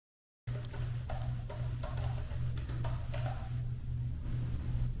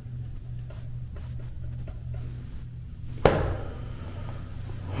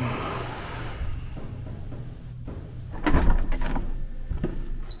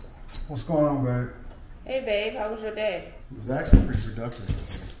What's going on, babe? Hey, babe. How was your day? It was actually pretty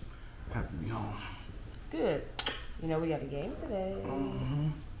productive. Happy to be home. Good. You know, we got a game today.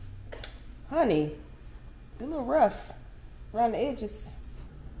 Honey, a little rough around the edges.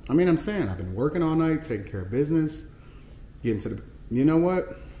 I mean, I'm saying I've been working all night, taking care of business, getting to the... You know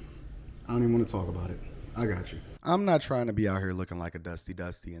what? I don't even want to talk about it. I got you. I'm not trying to be out here looking like a dusty,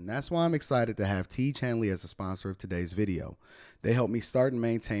 and that's why I'm excited to have Teej Hanley as a sponsor of today's video. They help me start and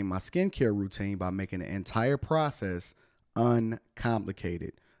maintain my skincare routine by making the entire process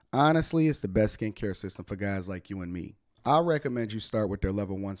uncomplicated. Honestly, it's the best skincare system for guys like you and me. I recommend you start with their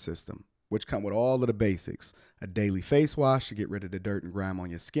level 1 system, which come with all of the basics: a daily face wash to get rid of the dirt and grime on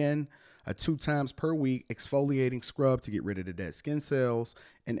your skin, a 2 times per week exfoliating scrub to get rid of the dead skin cells,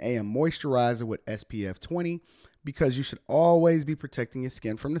 an AM moisturizer with SPF 20 because you should always be protecting your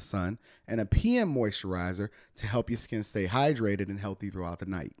skin from the sun, and a PM moisturizer to help your skin stay hydrated and healthy throughout the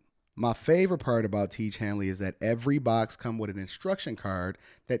night. My favorite part about Teej Hanley is that every box comes with an instruction card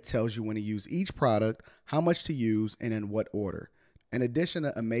that tells you when to use each product, how much to use, and in what order. In addition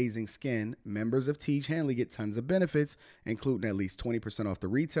to amazing skin, members of Teej Hanley get tons of benefits, including at least 20% off the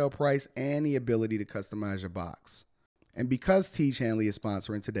retail price and the ability to customize your box. And because Teej Hanley is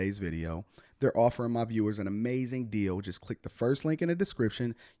sponsoring today's video, they're offering my viewers an amazing deal. Just click the first link in the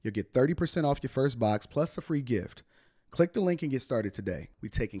description. You'll get 30% off your first box plus a free gift. Click the link and get started today. We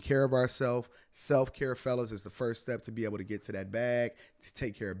taking care of ourselves. Self-care, fellas, is the first step to be able to get to that bag, to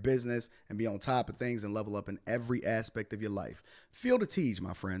take care of business, and be on top of things and level up in every aspect of your life. Feel the Teej,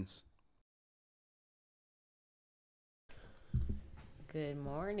 my friends. Good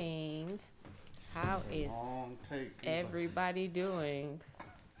morning. How is everybody doing?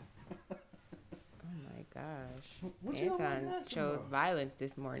 Oh my gosh. Anton chose violence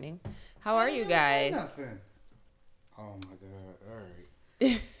this morning. How are you guys? Nothing. Oh my God. All right.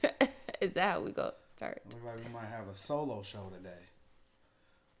 Is that how we go start? Look like we might have a solo show today.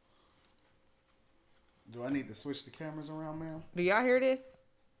 Do I need to switch the cameras around, ma'am? Do y'all hear this?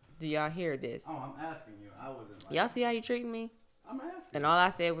 Do y'all hear this? Oh, I'm asking you. I wasn't like... Y'all see how you treat me? I'm asking. And all I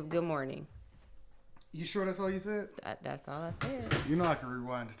said was good morning. You sure that's all you said? That's all I said. You know I can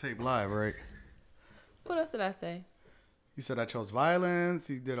rewind the tape live, right? What else did I say? You said I chose violence.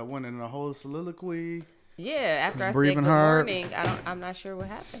 You did. I went in a whole soliloquy. Yeah, after I said good morning, I'm not sure what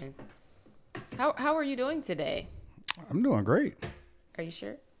happened. How are you doing today? I'm doing great. Are you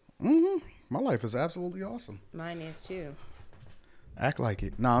sure? My life is absolutely awesome. Mine is too. Act like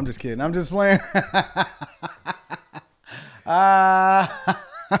it. No, I'm just kidding. I'm just playing. Wow.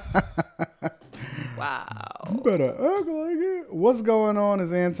 You better act like it. What's going on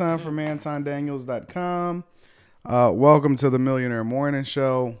is Anton from AntonDaniels.com. Welcome to the Millionaire Morning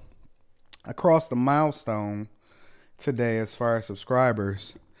Show. I crossed a milestone today as far as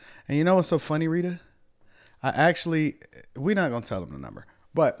subscribers. And you know what's so funny, Rita? We're not going to tell them the number,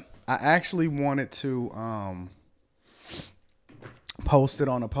 but I actually wanted to post it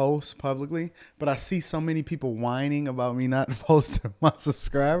on a post publicly, but I see so many people whining about me not posting my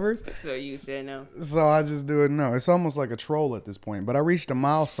subscribers. So you said no. So I just do it no. It's almost like a troll at this point, but I reached a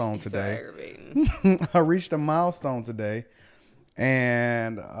milestone today. So aggravating. I reached a milestone today,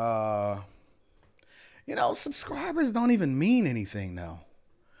 and you know, subscribers don't even mean anything now.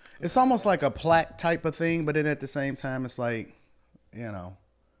 It's almost like a plaque type of thing, but then at the same time, it's like, you know,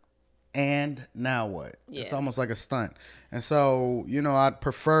 and now what? Yeah. It's almost like a stunt. And so, you know, I'd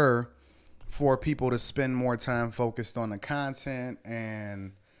prefer for people to spend more time focused on the content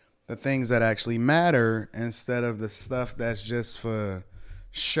and the things that actually matter instead of the stuff that's just for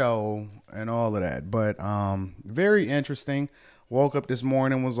show and all of that. But very interesting. Woke up this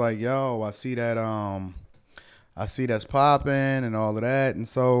morning, was like, yo, I see that's popping and all of that. And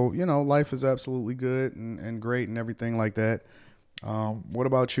so, you know, life is absolutely good and great and everything like that. What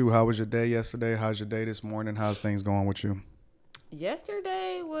about you? How was your day yesterday? How's your day this morning? How's things going with you?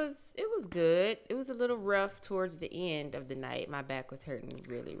 Yesterday was good. It was a little rough towards the end of the night. My back was hurting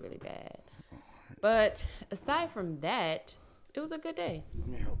really, really bad. But aside from that, it was a good day. Let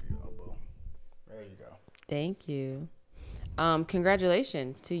me help you out, boo. There you go. Thank you.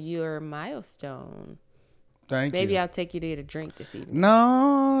 Congratulations to your milestone. Thank you. Maybe I'll take you to get a drink this evening.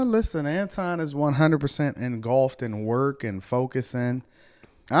 No, listen, Anton is 100% engulfed in work and focusing.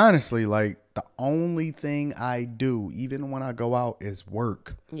 Honestly, like, the only thing I do, even when I go out, is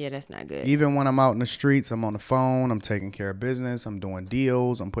work. Yeah, that's not good. Even when I'm out in the streets, I'm on the phone, I'm taking care of business, I'm doing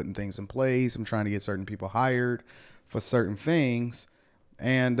deals, I'm putting things in place, I'm trying to get certain people hired for certain things.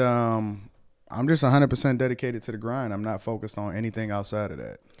 And I'm just 100% dedicated to the grind. I'm not focused on anything outside of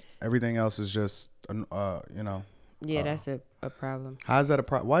that. Everything else is just, you know, Yeah, that's a problem. How's that a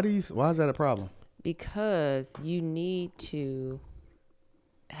problem? Why is that a problem? Because you need to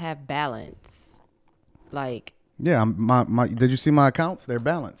have balance. Like, yeah, my did you see my accounts? They're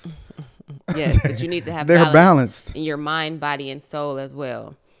balanced. yes, but you need to have They're balanced in your mind, body, and soul as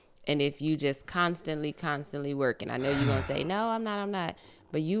well. And if you just constantly work, and I know you're going to say, no, I'm not,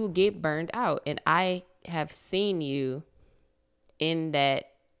 but you will get burned out. And I have seen you in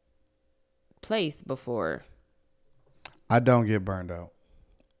that place before. I don't get burned out.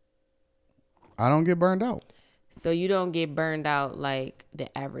 I don't get burned out. So you don't get burned out like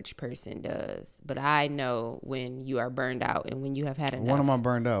the average person does. But I know when you are burned out and when you have had enough. When am I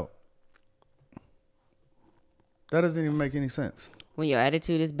burned out? That doesn't even make any sense. When your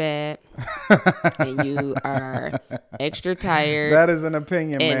attitude is bad and you are extra tired. That is an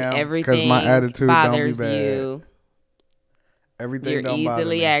opinion, ma'am. Everything my attitude bothers don't be bad. you. Everything You're don't bother me.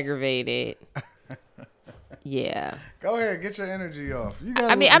 easily aggravated. Yeah. Go ahead, get your energy off.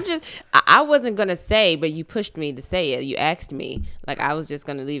 I wasn't going to say, but you pushed me to say it. You asked me. Like, I was just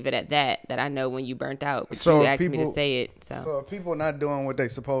going to leave it at that I know when you burnt out. But you asked me to say it. So if people not doing what they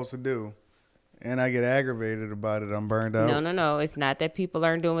supposed to do, and I get aggravated about it, I'm burned out. No. It's not that people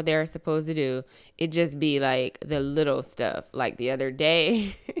aren't doing what they're supposed to do. It just be like the little stuff. Like the other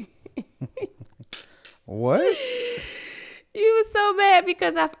day. What? You was so mad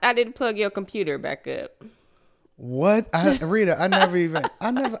because I didn't plug your computer back up. What? Rita, I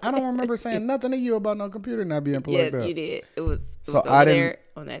don't remember saying nothing to you about no computer not being plugged up. Yes, you did. It was over there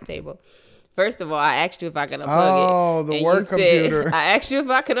on that table. First of all, I asked you if I could unplug it. Oh, the work computer. I asked you if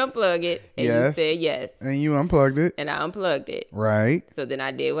I could unplug it, and you said yes. And you unplugged it. And I unplugged it. Right. So then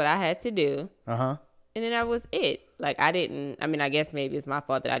I did what I had to do. Uh-huh. And then that was it. Like, I guess maybe it's my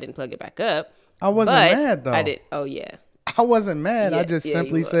fault that I didn't plug it back up. I wasn't mad, though. I did. Oh, yeah. I wasn't mad. I just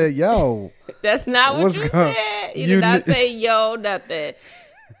simply said, yo. That's not what you said. You did not say, yo, nothing.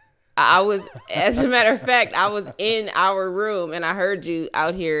 I was, as a matter of fact, I was in our room and I heard you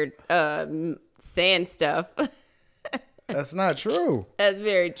out here saying stuff. That's not true. That's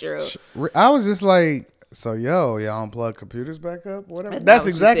very true. I was just like, so y'all unplug computers back up? Whatever. That's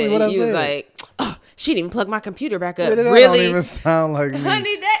exactly what I said. You was like, oh, she didn't even plug my computer back up. That really? Don't even sound like me.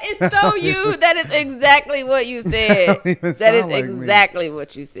 Honey, that is so you. That is exactly what you said. That is exactly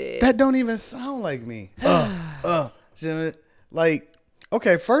what you said. That don't even sound like me. Like,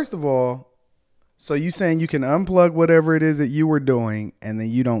 okay, first of all, so you saying you can unplug whatever it is that you were doing and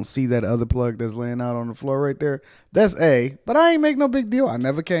then you don't see that other plug that's laying out on the floor right there? That's A, but I ain't make no big deal. I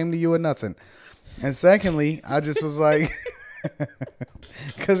never came to you or nothing. And secondly, I just was like,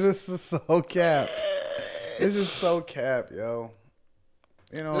 because this is so cap. This is so cap, yo.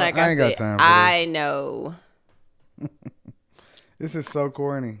 You know, like I ain't got time for this. I know. This is so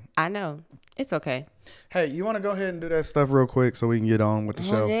corny. I know. It's okay. Hey, you want to go ahead and do that stuff real quick so we can get on with the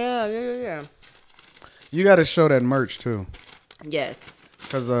show? Yeah. You got to show that merch too. Yes.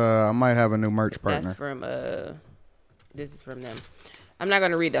 Because I might have a new merch partner. That's from this is from them. I'm not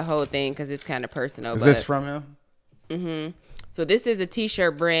going to read the whole thing because it's kind of personal. Is this from him? Mm-hmm. So this is a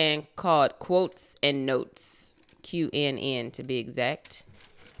t-shirt brand called Quotes and Notes. QNN to be exact.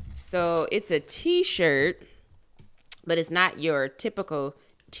 So it's a t-shirt, but it's not your typical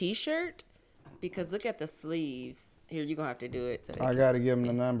t-shirt because look at the sleeves. Here, you're going to have to do it. So I got to give him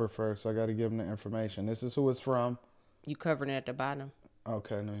the number first. I got to give him the information. This is who it's from. You covering it at the bottom.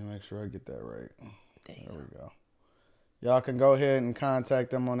 Okay, let me make sure I get that right. There we go. Y'all can go ahead and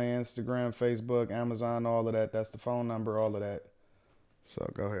contact them on their Instagram, Facebook, Amazon, all of that. That's the phone number, all of that. So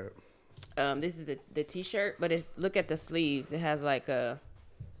go ahead. This is the t-shirt, but look at the sleeves. It has like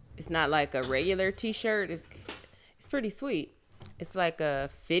it's not like a regular t-shirt. It's pretty sweet. It's like a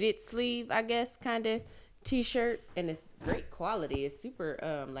fitted sleeve, I guess, kind of t-shirt, and it's great quality. It's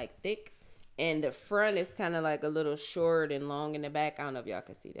super like thick, and the front is kind of like a little short and long in the back. I don't know if y'all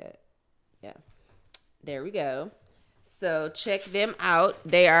can see that. Yeah, there we go. So check them out.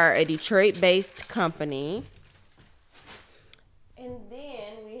 They are a Detroit-based company. And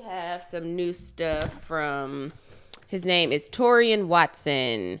then we have some new stuff from, his name is Torian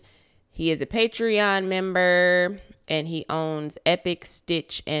Watson. He is a Patreon member, and he owns Epic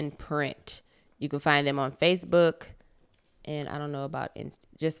Stitch and Print. You can find them on Facebook, and I don't know about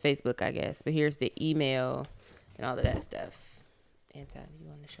just Facebook, I guess. But here's the email and all of that stuff. Anton, you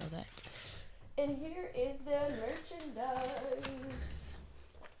want to show that? And here is the merchandise.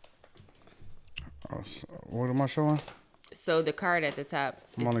 Oh, so what am I showing? So the card at the top.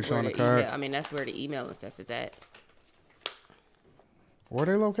 I'm only showing the card. I mean, that's where the email and stuff is at. Where are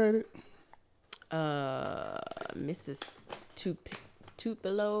they located? Mrs.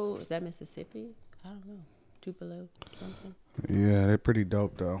 Tupelo. Is that Mississippi? I don't know. Tupelo, something. Yeah, they're pretty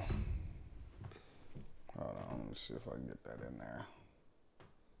dope though. Hold on, let me see if I can get that in there.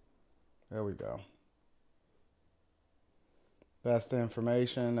 There we go. That's the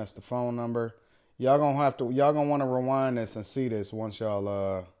information. That's the phone number. Y'all gonna want to rewind this and see this once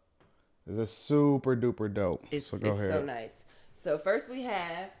y'all It's super duper dope. It's go ahead. So nice. So first we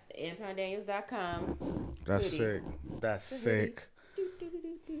have AntonDaniels.com. That's hoodie. sick. That's sick.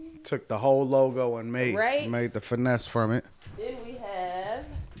 Took the whole logo and made the finesse from it. Then we have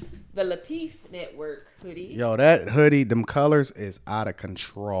the Lapeef Network hoodie. Yo, that hoodie, them colors is out of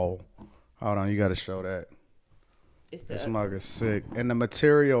control. Hold on, you got to show that. This mug is sick, and the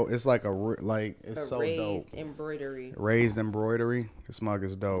material is like it's so dope. Raised embroidery. This mug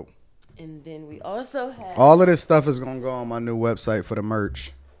is dope. And then we also have all of this stuff is gonna go on my new website for the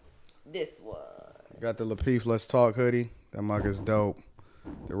merch. This one. Got the Lapeef Let's Talk hoodie. That mug is dope.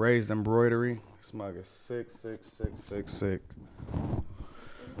 The raised embroidery. This mug is sick.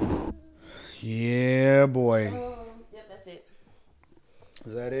 Yeah, boy. Yep, that's it.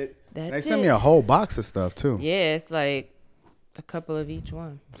 Is that it? That's They sent me a whole box of stuff too. Yeah, it's like a couple of each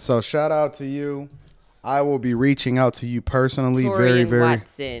one. So shout out to you. I will be reaching out to you personally. Torian very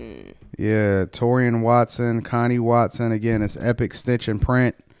Watson. Yeah, Torian Watson, Connie Watson. Again, it's Epic Stitch and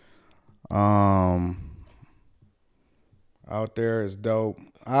Print. Out there is dope.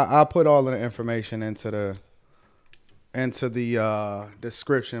 I'll put all of the information into the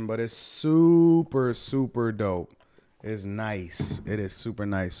description, but it's super dope. It's nice. It is super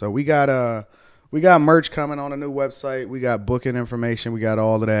nice. So we got merch coming on a new website. We got booking information. We got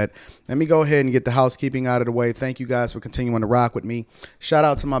all of that. Let me go ahead and get the housekeeping out of the way. Thank you guys for continuing to rock with me. Shout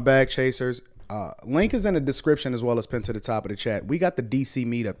out to my bag chasers. Link is in the description as well as pinned to the top of the chat. We got the DC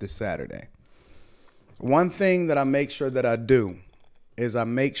meetup this Saturday. One thing that I make sure that I do is I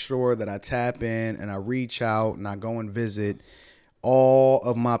make sure that I tap in and I reach out and I go and visit all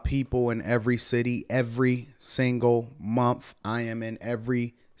of my people in every city every single month. I am in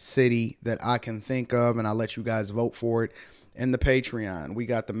every city that I can think of, and I'll let you guys vote for it in the Patreon. We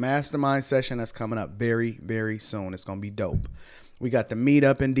got the mastermind session that's coming up very, very soon. It's going to be dope. We got the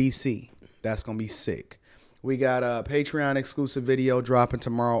meetup in DC. That's going to be sick. We got a Patreon exclusive video dropping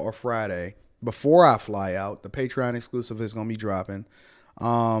tomorrow or Friday. Before I fly out, the Patreon exclusive is going to be dropping.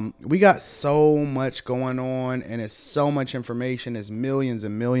 We got so much going on, and it's so much information. It's millions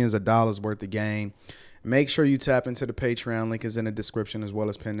and millions of dollars worth of game. Make sure you tap into the Patreon. Link is in the description as well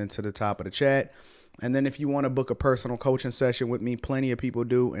as pinned into the top of the chat. And then if you want to book a personal coaching session with me, plenty of people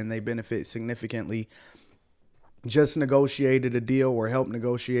do, and they benefit significantly. Just negotiated a deal or helped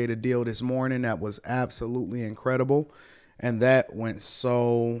negotiate a deal this morning that was absolutely incredible. And that went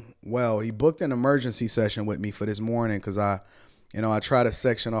so well. He booked an emergency session with me for this morning because I try to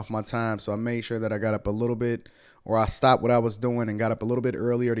section off my time. So I made sure that I got up a little bit, or I stopped what I was doing and got up a little bit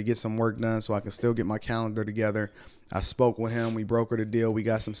earlier to get some work done so I can still get my calendar together. I spoke with him. We brokered a deal. We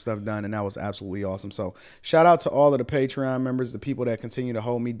got some stuff done, and that was absolutely awesome. So shout out to all of the Patreon members, the people that continue to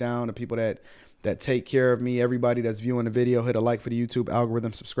hold me down, the people that take care of me, everybody that's viewing the video. Hit a like for the YouTube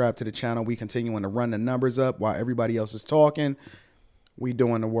algorithm. Subscribe to the channel. We continuing to run the numbers up while everybody else is talking. We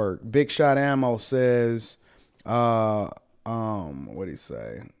doing the work. Big Shot Ammo says, what'd he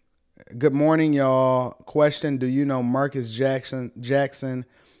say? Good morning, y'all. Question, do you know Marcus Jackson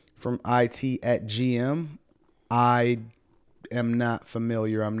from IT at GM? I am not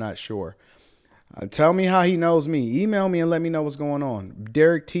familiar. I'm not sure. Tell me how he knows me. Email me and let me know what's going on.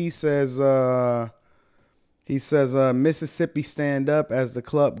 Derek T says, Mississippi stand up, as the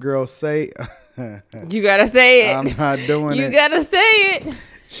club girls say. You got to say it. I'm not doing it. You got to say it.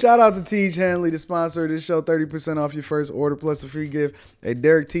 Shout out to Teach Hanley, the sponsor of this show. 30% off your first order plus a free gift. Hey,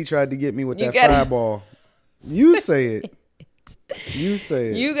 Derek T tried to get me with that fireball. You say it. You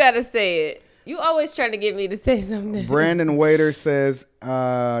say it. You got to say it. You always trying to get me to say something. Brandon Waiter says,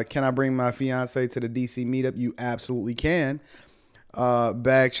 can I bring my fiance to the DC meetup? You absolutely can.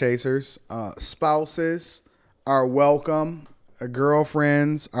 Bag chasers. Spouses are welcome.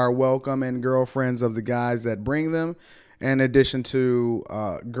 Girlfriends are welcome, and girlfriends of the guys that bring them. In addition to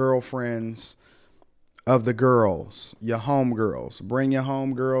girlfriends of the girls, your home girls. Bring your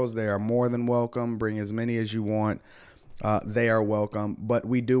home girls. They are more than welcome. Bring as many as you want. They are welcome. But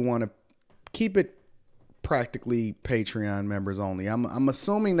we do want to keep it practically Patreon members only. I'm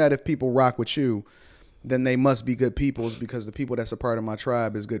assuming that if people rock with you, then they must be good peoples, because the people that's a part of my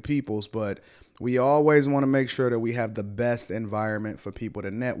tribe is good peoples. But we always want to make sure that we have the best environment for people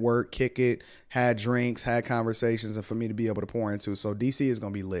to network, kick it, had drinks, had conversations, and for me to be able to pour into. So DC is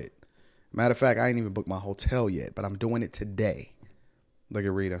going to be lit. Matter of fact, I ain't even booked my hotel yet, but I'm doing it today. Look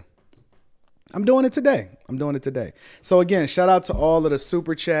at Rita. I'm doing it today. So again, shout out to all of the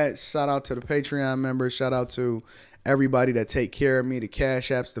super chats. Shout out to the Patreon members. Shout out to everybody that take care of me, the Cash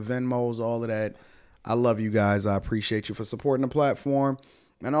Apps, the Venmos, all of that. I love you guys. I appreciate you for supporting the platform.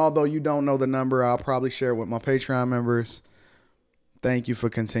 And although you don't know the number, I'll probably share it with my Patreon members. Thank you for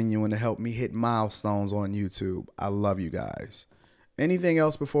continuing to help me hit milestones on YouTube. I love you guys. Anything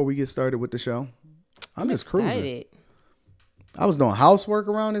else before we get started with the show? I'm just excited. Cruising. I was doing housework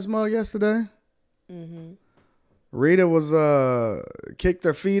around this mug yesterday. Mm-hmm. Rita was kicked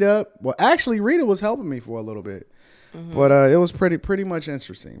her feet up. Well, actually, Rita was helping me for a little bit. Mm-hmm. But it was pretty much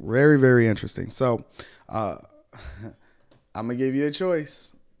interesting. Very, very interesting. So I'm going to give you a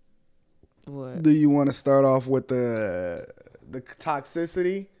choice. What? Do you want to start off with the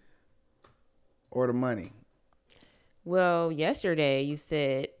toxicity or the money? Well, yesterday you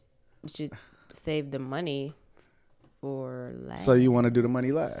said you should save the money for last. So you want to do the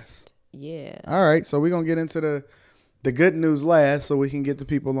money last? Yeah. All right. So we're going to get into the good news last so we can get the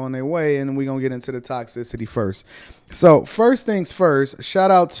people on their way, and then we're going to get into the toxicity first. So first things first,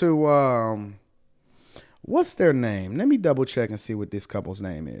 shout out to, what's their name? Let me double check and see what this couple's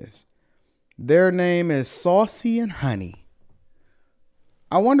name is. Their name is Saucy and Honey.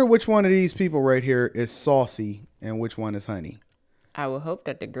 I wonder which one of these people right here is Saucy and which one is Honey. I would hope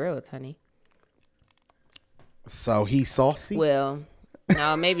that the girl is Honey. So he's saucy? Well,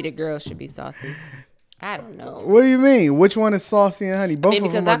 no, maybe the girl should be saucy. I don't know. What do you mean? Which one is Saucy and Honey? Both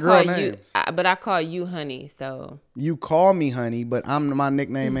of them are girl names. But I call you Honey, so. You call me Honey, but my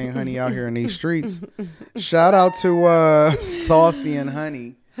nickname ain't Honey out here in these streets. Shout out to Saucy and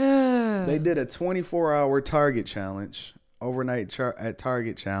Honey. They did a 24-hour Target challenge, overnight at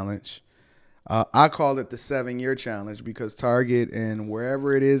Target challenge. I call it the 7-year challenge because Target and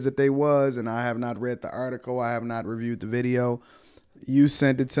wherever it is that they was, and I have not read the article, I have not reviewed the video. You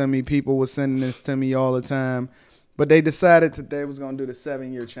sent it to me. People were sending this to me all the time. But they decided that they was going to do the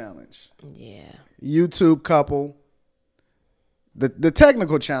 7-year challenge. Yeah. YouTube couple. The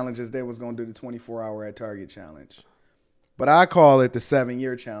technical challenge is they was going to do the 24-hour at Target challenge. But I call it the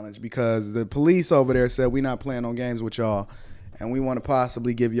 7-year challenge because the police over there said we're not playing on games with y'all. And we want to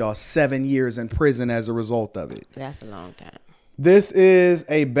possibly give y'all 7 years in prison as a result of it. That's a long time. This is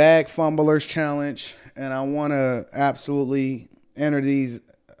a bag fumblers challenge. And I want to absolutely enter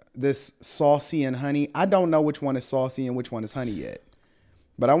this Saucy and Honey. I don't know which one is Saucy and which one is Honey yet.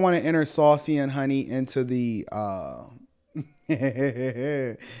 But I want to enter Saucy and Honey into the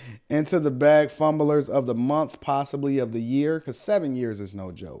into the bag fumblers of the month, possibly of the year, because 7 years is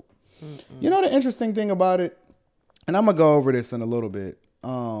no joke. You know the interesting thing about it? And I'm going to go over this in a little bit.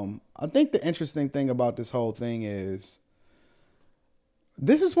 I think the interesting thing about this whole thing is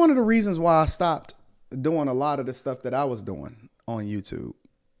this is one of the reasons why I stopped doing a lot of the stuff that I was doing on YouTube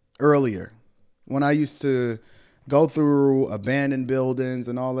earlier, when I used to go through abandoned buildings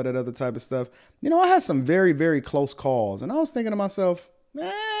and all of that other type of stuff. You know, I had some very, very close calls, and I was thinking to myself,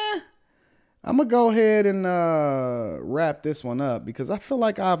 I'm going to go ahead and wrap this one up because I feel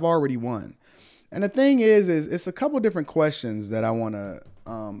like I've already won. And the thing is it's a couple different questions that I want to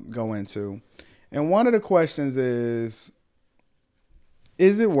go into. And one of the questions is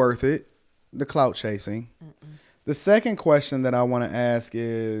it worth it? The clout chasing. The second question that I want to ask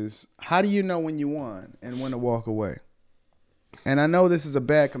is, how do you know when you won and when to walk away? And I know this is a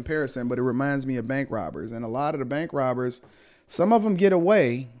bad comparison, but it reminds me of bank robbers. And a lot of the bank robbers, some of them get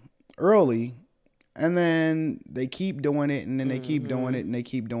away early, and then they keep doing it, and then they keep doing it, and they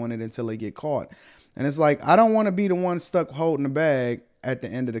keep doing it until they get caught. And it's like, I don't want to be the one stuck holding the bag at the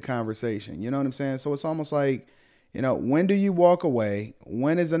end of the conversation. You know what I'm saying? So it's almost like, you know, when do you walk away?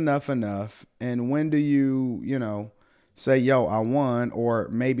 When is enough enough? And when do you, say, yo, I won, or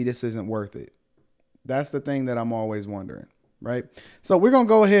maybe this isn't worth it? That's the thing that I'm always wondering, right? So we're going to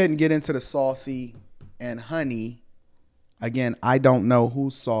go ahead and get into the Saucy and Honey. Again, I don't know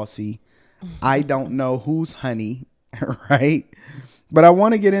who's saucy. I don't know who's Honey, right? But I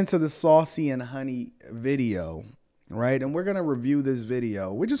want to get into the Saucy and Honey video, right? And we're going to review this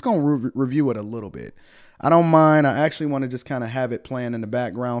video. We're just going to review it a little bit. I don't mind. I actually want to just kind of have it playing in the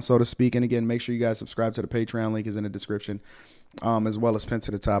background, so to speak. And again, make sure you guys subscribe to the Patreon. Link is in the description, as well as pinned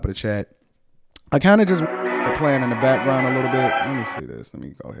to the top of the chat. I kind of just playing in the background a little bit. Let me see this. Let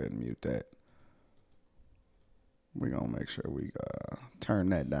me go ahead and mute that. We're going to make sure we turn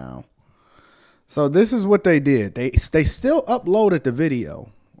that down. So this is what they did. They still uploaded the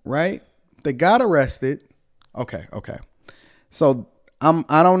video, right? They got arrested. Okay. So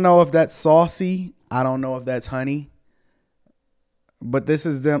I don't know if that's Saucy. I don't know if that's Honey. But this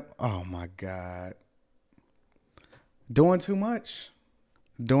is them. Oh my God. Doing too much.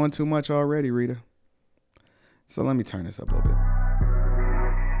 Doing too much already, Rita. So let me turn this up a little bit.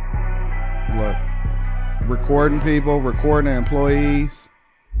 Look. Recording people, recording the employees.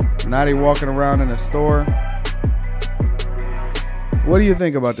 Now they walking around in a store. What do you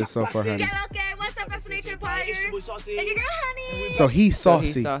think about this so far, honey? What's up, Fascination Empire? And your girl, honey. So he's saucy.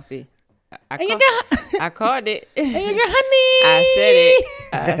 So he's saucy. I called it. And your girl, honey.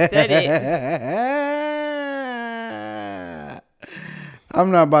 I said it. I'm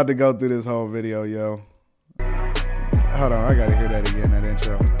not about to go through this whole video, yo. Hold on, I gotta hear that again, that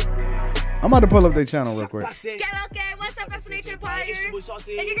intro. I'm about to pull up their channel real quick. What's up, Fascination Empire? And your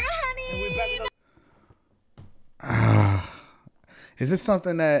girl, honey. Is this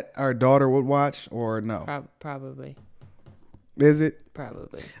something that our daughter would watch or no? Probably. Is it?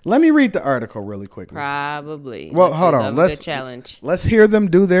 Probably. Let me read the article really quickly. Probably. Well, hold on. Let's hear them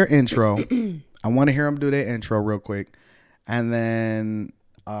do their intro. I want to hear them do their intro real quick, and then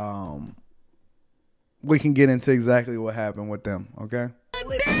we can get into exactly what happened with them. Okay.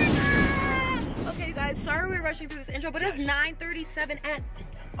 Okay, you guys. Sorry we're rushing through this intro, but it's 9:37 at.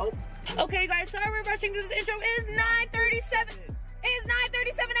 Oh. Okay, guys. Sorry we're rushing through this intro. It's 9:37. It's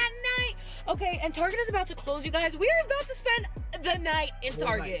 9:37 at night. Okay, and Target is about to close, you guys. We are about to spend the night in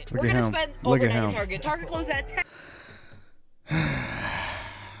Target. We're going to spend overnight in Target. Target closes at 10.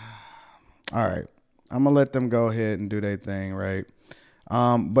 All right. I'm going to let them go ahead and do their thing, right?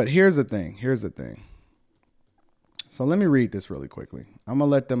 But here's the thing. So let me read this really quickly. I'm going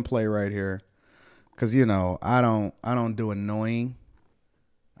to let them play right here. Because, you know, I don't do annoying.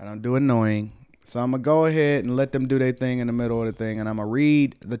 So I'm going to go ahead and let them do their thing in the middle of the thing. And I'm going to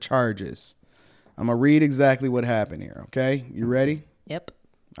read the charges. I'm going to read exactly what happened here. Okay. You ready? Yep.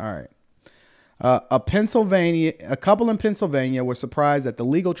 All right. A couple in Pennsylvania were surprised at the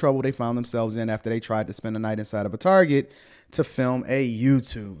legal trouble they found themselves in after they tried to spend the night inside of a Target to film a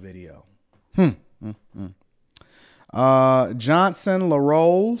YouTube video. Johnson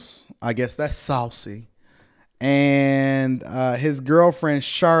LaRose, I guess that's saucy, and his girlfriend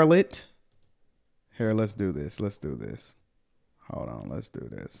Charlotte. Here, let's do this. Hold on, let's do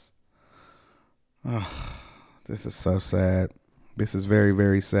this. Oh, this is so sad. This is very,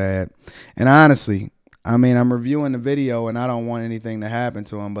 very sad. And honestly, I mean, I'm reviewing the video and I don't want anything to happen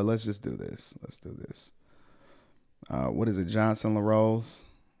to him, but let's just do this. What is it, Johnson LaRose?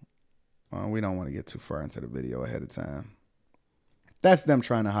 We don't want to get too far into the video ahead of time. That's them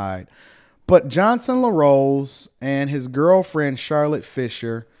trying to hide. But Johnson LaRose and his girlfriend Charlotte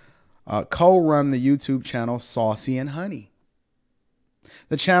Fisher co-run the YouTube channel Saucy and Honey.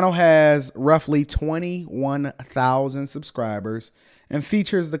 The channel has roughly 21,000 subscribers and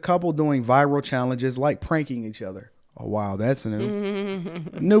features the couple doing viral challenges like pranking each other. Oh, wow, that's a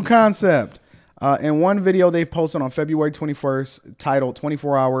new concept. In one video they posted on February 21st titled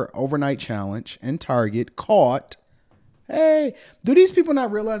 24-Hour Overnight Challenge in Target caught. Hey, do these people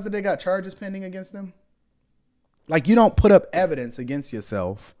not realize that they got charges pending against them? Like, you don't put up evidence against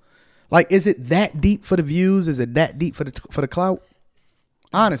yourself. Like, is it that deep for the views? Is it that deep for the clout?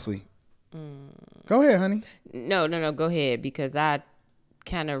 Honestly. Go ahead, honey. No. Go ahead, because I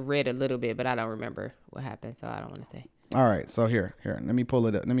kind of read a little bit, but I don't remember what happened, so I don't want to say. All right, so here. Let me pull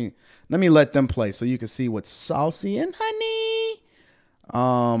it up. Let me let them play so you can see what Saucy and Honey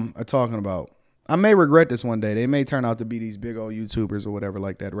are talking about. I may regret this one day. They may turn out to be these big old YouTubers or whatever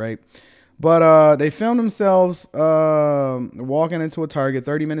like that, right? But they filmed themselves walking into a Target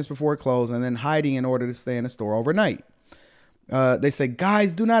 30 minutes before it closed and then hiding in order to stay in the store overnight. They say,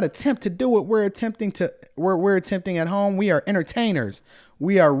 guys, do not attempt to do what we're attempting at home. We are entertainers.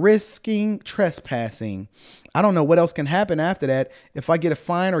 We are risking trespassing. I don't know what else can happen after that. If I get a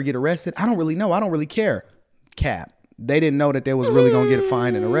fine or get arrested, I don't really know. I don't really care. Cap. They didn't know that they was really going to get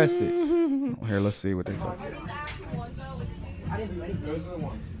fined and arrested. Here, let's see what they talk about.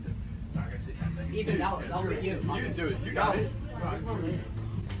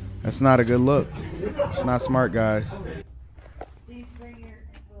 That's not a good look. It's not smart, guys.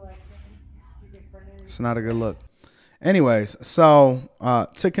 It's not a good look. Anyways, so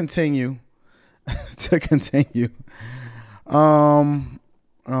to continue. Oh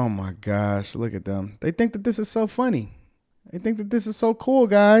my gosh, look at them. They think that this is so funny. They think that this is so cool,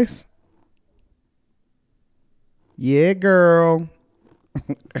 guys. Yeah, girl.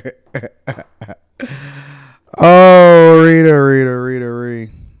 Oh,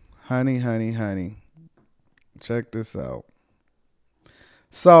 Rita. Honey. Check this out.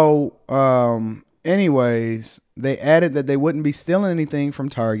 So, anyways, they added that they wouldn't be stealing anything from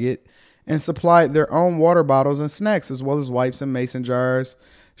Target and supplied their own water bottles and snacks, as well as wipes and mason jars,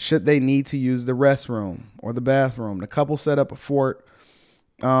 should they need to use the restroom or the bathroom. The couple set up a fort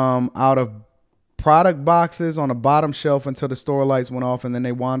out of product boxes on a bottom shelf until the store lights went off, and then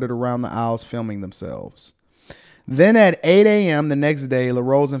they wandered around the aisles filming themselves. Then at 8 a.m. the next day,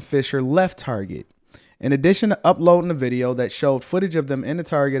 LaRose and Fisher left Target. In addition to uploading a video that showed footage of them in the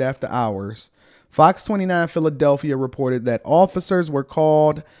Target after hours, Fox 29 Philadelphia reported that officers were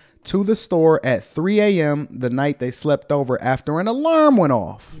called to the store at 3 a.m. the night they slept over after an alarm went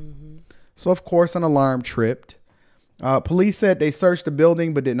off. So, of course, an alarm tripped. Police said they searched the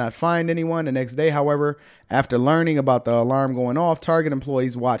building but did not find anyone. The next day, however, after learning about the alarm going off, Target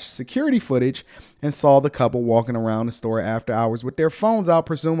employees watched security footage and saw the couple walking around the store after hours with their phones out,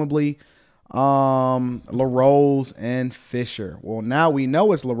 presumably LaRose and Fisher. Well, now we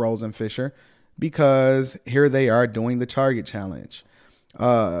know it's LaRose and Fisher because here they are doing the Target challenge.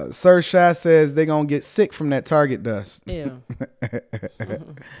 Sir Shah says they're going to get sick from that Target dust. Yeah.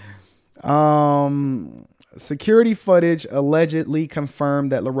 Security footage allegedly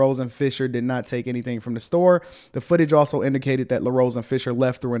confirmed that LaRose and Fisher did not take anything from the store. The footage also indicated that LaRose and Fisher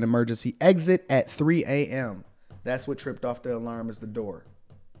left through an emergency exit at 3 a.m. That's what tripped off the alarm, is the door.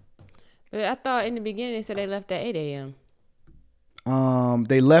 But I thought in the beginning they said they left at 8 a.m.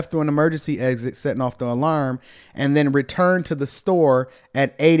 They left through an emergency exit, setting off the alarm, and then returned to the store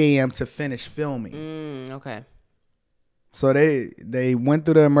at 8 a.m. to finish filming. Okay. So they went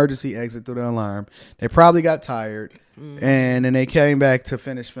through the emergency exit through the alarm. They probably got tired, and then they came back to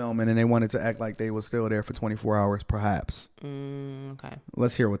finish filming, and they wanted to act like they were still there for 24 hours, perhaps. Okay.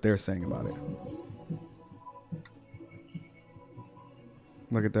 Let's hear what they're saying about it.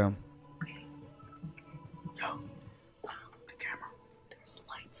 Look at them. Yo, wow, the camera. There's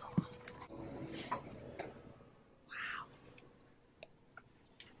lights on. Wow.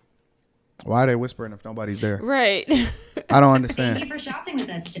 Why are they whispering if nobody's there? Right. I don't understand. Thank you for shopping with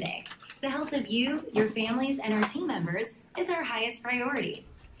us today. The health of you, your families, and our team members is our highest priority.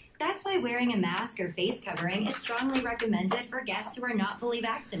 That's why wearing a mask or face covering is strongly recommended for guests who are not fully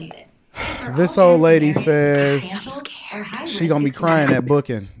vaccinated. This old lady says she gonna be crying at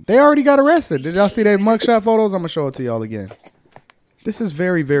booking. They already got arrested. Did y'all see their mugshot photos? I'm gonna show it to y'all again. This is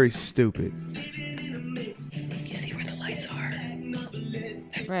very, very stupid. You see where the lights are?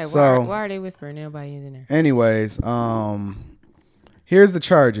 Right. So, why are they whispering? Nobody is in there. Anyways, here's the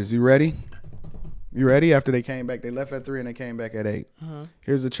charges. You ready? You ready? After they came back, they left at 3 and they came back at 8.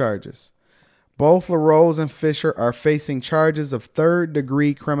 Here's the charges. Both LaRose and Fisher are facing charges of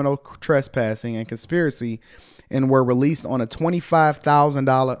third-degree criminal trespassing and conspiracy and were released on a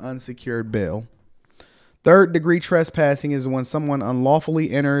 $25,000 unsecured bail. Third-degree trespassing is when someone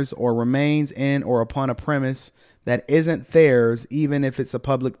unlawfully enters or remains in or upon a premise that isn't theirs, even if it's a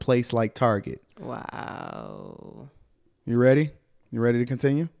public place like Target. Wow. You ready? You ready to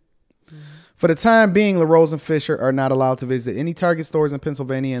continue? For the time being, LaRose and Fisher are not allowed to visit any Target stores in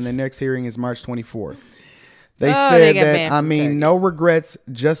Pennsylvania, and their next hearing is March 24th. They said that, I mean, no regrets,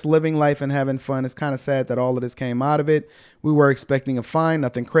 just living life and having fun. It's kind of sad that all of this came out of it. We were expecting a fine,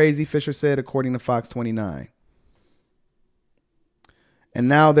 nothing crazy, Fisher said, according to Fox 29. And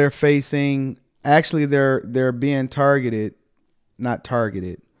now they're facing, actually, they're being targeted, not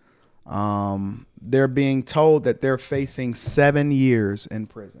targeted. They're being told that they're facing 7 years in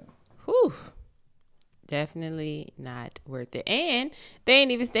prison. Whew. Definitely not worth it. And they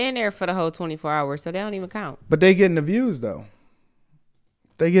ain't even staying there for the whole 24 hours, so they don't even count. But they getting the views, though.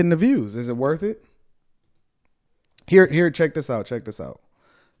 They getting the views. Is it worth it? Here, check this out. Check this out.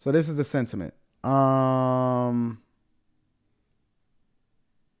 So this is the sentiment. The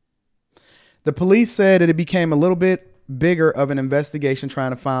police said that it became a little bit bigger of an investigation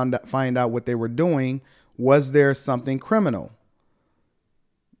trying to find out what they were doing. Was there something criminal?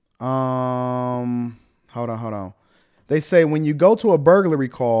 Hold on. They say when you go to a burglary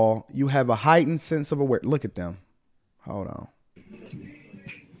call, you have a heightened sense of awareness. Look at them. Hold on.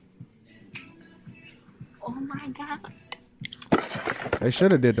 Oh my God. They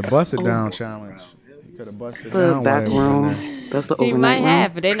should have did the bust it down challenge. You could have busted The down. back while it was in room. there. That's the He overnight might room.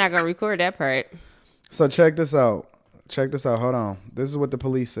 have, but they're not going to record that part. So check this out. Hold on. This is what the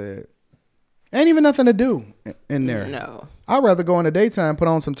police said. Ain't even nothing to do in there. No. I'd rather go in the daytime, put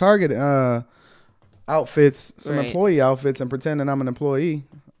on some Target outfits, some Right. employee outfits, and pretend that I'm an employee.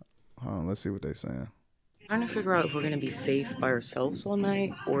 Hold on, let's see what they're saying. Trying to figure out if we're gonna be safe by ourselves all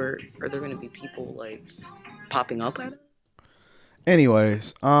night, or are there gonna be people like popping up at us?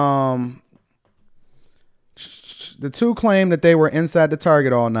 Anyways, the two claim that they were inside the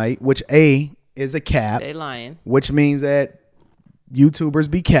Target all night, which A is a cap, They lying. which means that YouTubers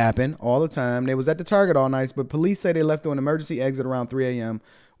be capping all the time. They was at the Target all night, but police say they left through an emergency exit around 3 a.m.,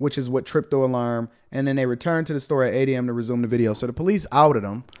 which is what tripped the alarm. And then they returned to the store at 8 a.m. to resume the video. So the police outed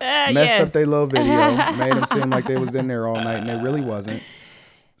them, messed up their little video, made them seem like they was in there all night, and they really wasn't.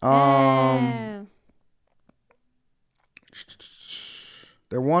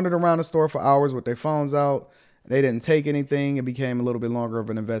 They wandered around the store for hours with their phones out. They didn't take anything. It became a little bit longer of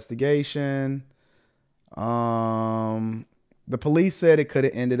an investigation. The police said it could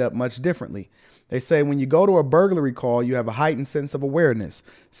have ended up much differently. They say when you go to a burglary call, you have a heightened sense of awareness.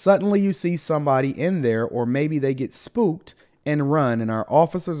 Suddenly you see somebody in there, or maybe they get spooked and run. And our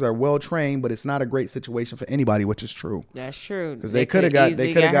officers are well trained, but it's not a great situation for anybody, which is true. That's true. Because they could have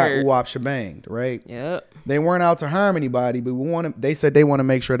got ooh-wop shebanged, right? Yep. They weren't out to harm anybody, but they said they want to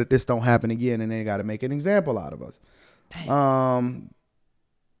make sure that this don't happen again, and they got to make an example out of us.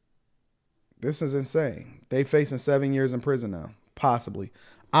 This is insane. They facing 7 years in prison now, possibly.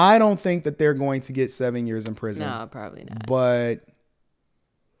 I don't think that they're going to get 7 years in prison. No, probably not. But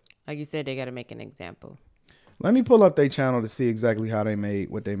like you said, they got to make an example. Let me pull up their channel to see exactly how they made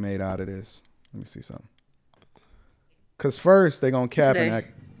what they made out of this. Let me see something. Because first they're going to cap and act.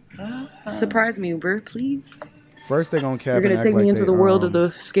 Surprise me, Uber, please. First they're going to cap You're and gonna act take like me into the world of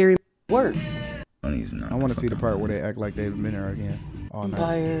the scary work. I want to see the part where they act like they've been there again all night.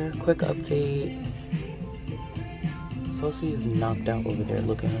 Empire, quick update. Sosie is knocked out over there.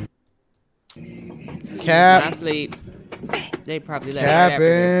 Look at him. Cap. Not sleep. They probably let her after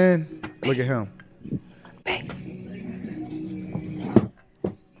this. Capping. Look at him.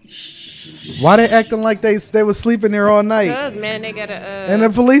 Why they acting like they was sleeping there all night? Because, man, they got to... and the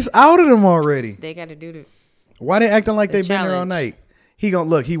police outed them already. They got to do the... Why they acting like they been there all challenge. night? He gonna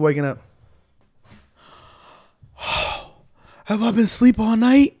look. He waking up. Have I been asleep all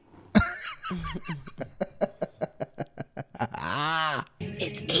night?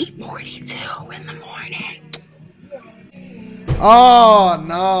 It's 8:42 in the morning. Oh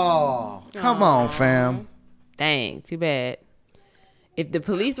no! Come on, fam. Dang, too bad. If the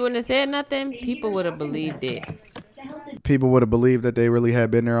police wouldn't have said nothing, people would have believed it. People would have believed that they really had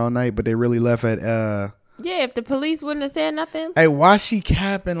been there all night, but they really left at Yeah, if the police wouldn't have said nothing. Hey, why she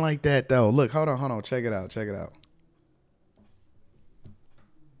capping like that though? Look, hold on. Check it out.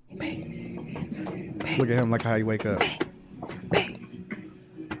 Look at him, like how you wake up.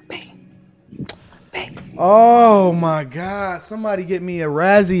 Oh my God! Somebody get me a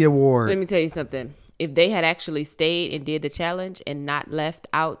Razzie Award. Let me tell you something. If they had actually stayed and did the challenge and not left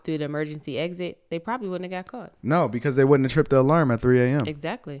out through the emergency exit, they probably wouldn't have got caught. No, because they wouldn't have tripped the alarm at 3 a.m.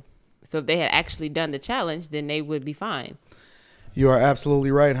 Exactly. So if they had actually done the challenge, then they would be fine. You are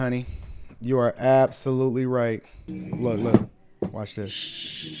absolutely right, honey. You are absolutely right. Look. Watch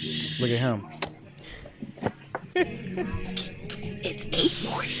this. Look at him. It's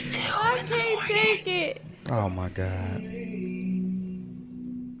 8:42. I can't take it. Oh my God.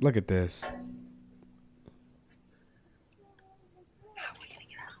 Look at this.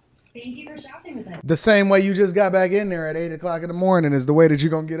 Thank you for shopping with us. The same way you just got back in there at 8 o'clock in the morning is the way that you're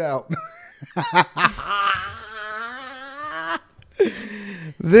going to get out.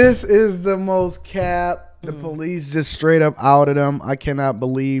 This is the most cap. The police just straight up outed them. I cannot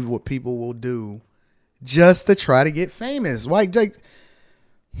believe what people will do just to try to get famous. Why, Jake?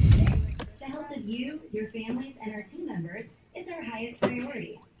 The health of you, your families, and our team members is our highest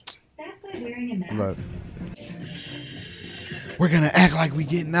priority. That's why wearing a mask. Look. We're going to act like we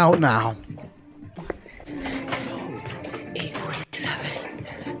getting out now.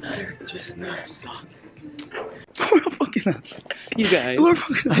 8:47. Just now stop. We're fucking outside. You guys. We're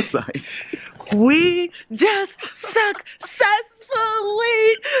fucking outside. We just successfully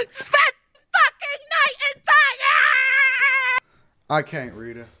spent fucking night inside. I can't,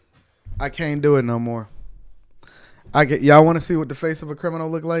 Rita. I can't do it no more. Y'all want to see what the face of a criminal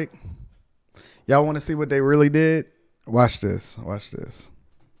look like? Y'all want to see what they really did? Watch this.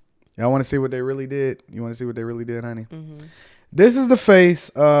 Y'all want to see what they really did? You want to see what they really did, honey? Mm-hmm. This is the face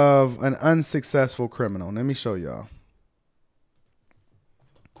of an unsuccessful criminal. Let me show y'all.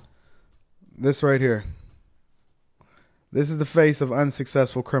 This right here. This is the face of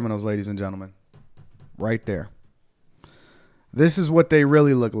unsuccessful criminals, ladies and gentlemen. Right there. This is what they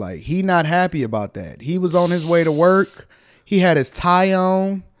really look like. He not happy about that. He was on his way to work. He had his tie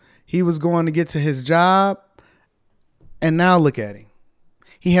on. He was going to get to his job. And now look at him.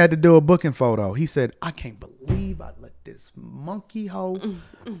 He had to do a booking photo. He said, I can't believe I let this monkey hoe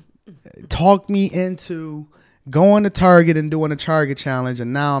talk me into going to Target and doing a Target challenge,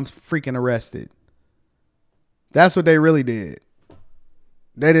 and now I'm freaking arrested. That's what they really did.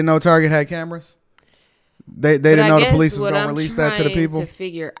 They didn't know Target had cameras. They didn't know the police was gonna release that to the people. To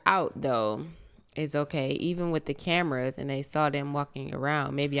figure out though is okay, even with the cameras and they saw them walking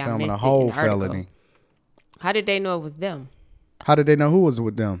around. Maybe I missed a whole it in the article. felony. How did they know it was them? How did they know who was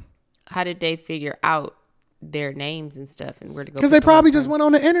with them? How did they figure out their names and stuff and where to go? Because they probably just went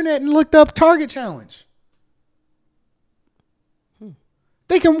on the internet and looked up Target Challenge.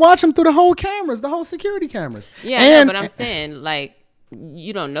 They can watch them through the whole cameras, the whole security cameras. Yeah, but I'm saying, like,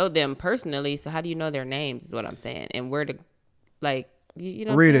 you don't know them personally, so how do you know their names is what I'm saying. And where to, like, you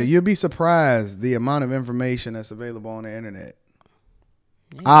know. Rita, you'll be surprised the amount of information that's available on the internet.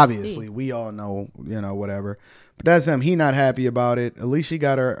 Yeah, obviously, we all know, whatever. But that's him. He not happy about it. At least she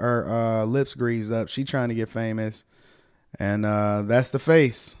got her lips greased up. She trying to get famous. And that's the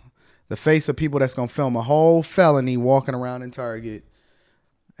face. The face of people that's going to film a whole felony walking around in Target.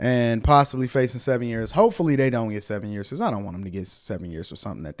 And possibly facing 7 years. Hopefully they don't get 7 years, because I don't want them to get 7 years for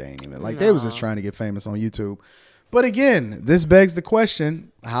something that they ain't even like. No. They was just trying to get famous on YouTube. But again, this begs the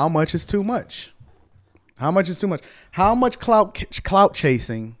question: how much is too much? How much is too much? How much clout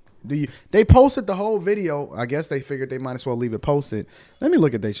chasing do you? They posted the whole video. I guess they figured they might as well leave it posted. Let me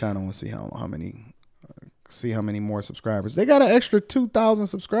look at their channel and see how many more subscribers. They got an extra 2,000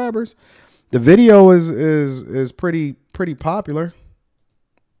 subscribers. The video is pretty popular.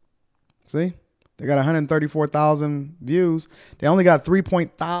 See, they got 134,000 views. They only got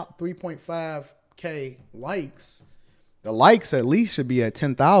 3.5K likes. The likes at least should be at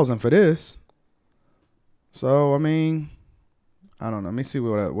 10,000 for this. So, I mean, I don't know. Let me see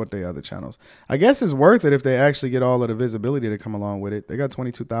what the other channels. I guess it's worth it if they actually get all of the visibility to come along with it. They got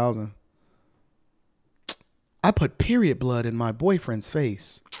 22,000. I put period blood in my boyfriend's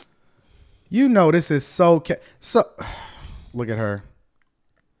face. You know this is so. Look at her.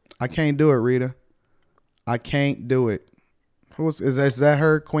 I can't do it, Rita. I can't do it. Is that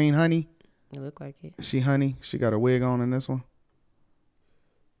her, Queen Honey? It look like it. She Honey? She got a wig on in this one?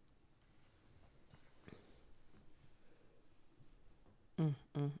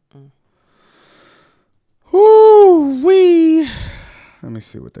 Woo-wee. Let me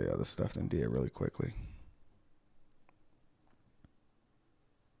see what the other stuff then did really quickly.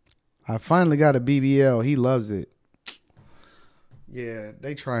 I finally got a BBL. He loves it. Yeah,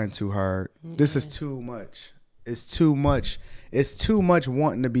 they trying too hard. Mm-hmm. This is too much. It's too much. It's too much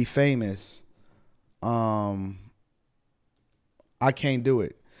wanting to be famous. I can't do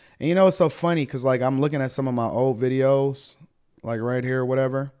it. And you know, it's so funny because like I'm looking at some of my old videos, like right here or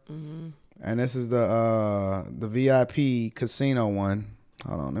whatever. Mm-hmm. And this is the VIP casino one.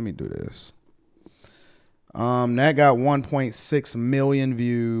 Hold on, let me do this. That got 1.6 million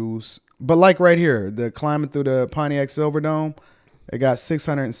views. But like right here, the climbing through the Pontiac Silverdome, it got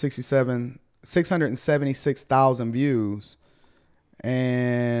 676,000 views.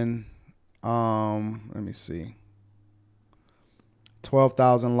 And let me see.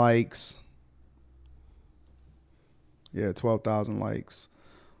 12,000 likes. Yeah, 12,000 likes.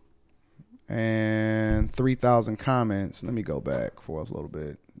 And 3,000 comments. Let me go back for a little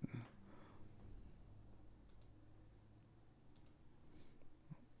bit.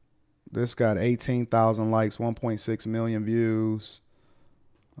 This got 18,000 likes, 1.6 million views,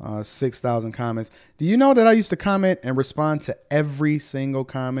 6,000 comments. Do you know that I used to comment and respond to every single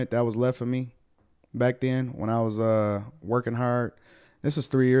comment that was left for me back then when I was working hard? This was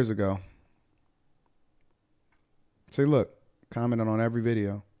 3 years ago. See, look, commented on every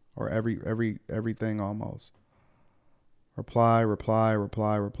video or everything almost. Reply. I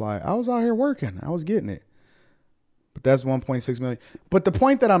was out here working. I was getting it. But that's 1.6 million. But the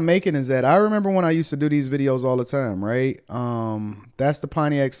point that I'm making is that I remember when I used to do these videos all the time, right? That's the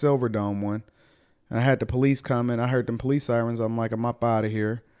Pontiac Silverdome one. And I had the police coming. I heard them police sirens. I'm like, I'm up out of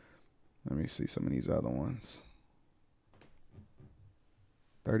here. Let me see some of these other ones.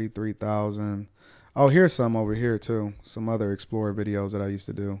 33,000. Oh, here's some over here too. Some other Explorer videos that I used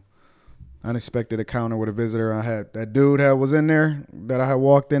to do. Unexpected encounter with a visitor. I had that dude that was in there that I had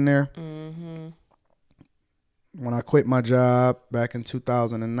walked in there. Mm-hmm. When I quit my job back in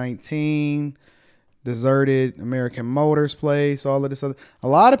 2019, deserted American Motors place, all of this other. A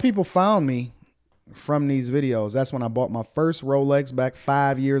lot of people found me from these videos. That's when I bought my first Rolex back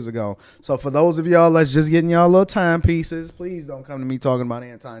 5 years ago. So for those of y'all that's just getting y'all little timepieces, please don't come to me talking about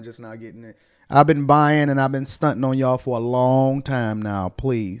Anton just now getting it. I've been buying and I've been stunting on y'all for a long time now,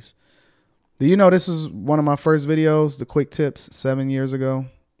 please. Do you know this is one of my first videos, the quick tips 7 years ago?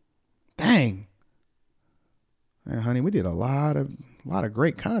 Dang. Man, honey, we did a lot of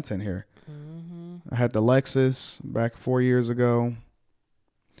great content here. Mm-hmm. I had the Lexus back 4 years ago.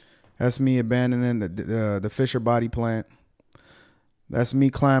 That's me abandoning the Fisher body plant. That's me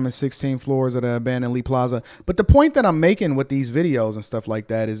climbing 16 floors of the abandoned Lee Plaza. But the point that I'm making with these videos and stuff like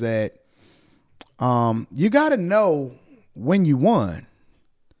that is that you got to know when you won.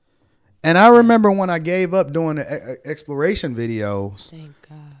 And I remember when I gave up doing the exploration videos. Thank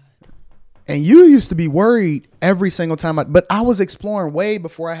God. And you used to be worried every single time. But I was exploring way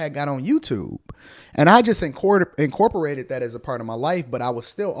before I had got on YouTube. And I just incorporated that as a part of my life. But I was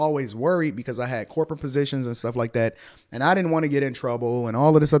still always worried because I had corporate positions and stuff like that. And I didn't want to get in trouble and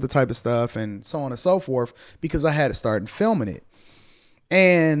all of this other type of stuff and so on and so forth because I had to start filming it.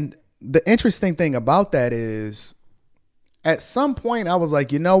 And the interesting thing about that is at some point I was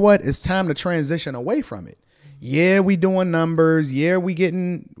like, you know what? It's time to transition away from it. Yeah, we doing numbers. Yeah, we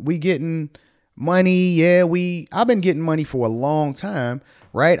getting money. Yeah, I've been getting money for a long time,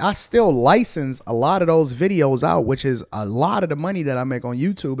 right? I still license a lot of those videos out, which is a lot of the money that I make on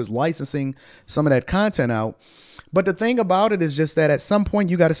YouTube is licensing some of that content out. But the thing about it is just that at some point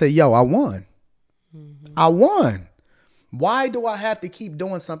you got to say, yo, I won. I won. Why do I have to keep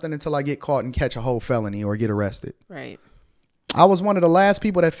doing something until I get caught and catch a whole felony or get arrested? Right. I was one of the last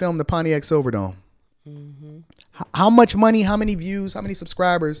people that filmed the Pontiac Silverdome. How much money, how many views, how many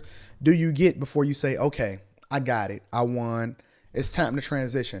subscribers do you get before you say, okay, I got it. I won. It's time to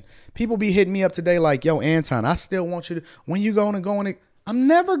transition. People be hitting me up today like, yo, Anton, I still want you to, when you going to go in, I'm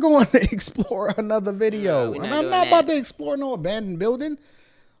never going to explore another video. No, I'm not about to explore no abandoned building.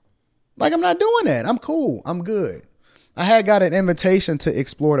 Like, I'm not doing that. I'm cool. I'm good. I had got an invitation to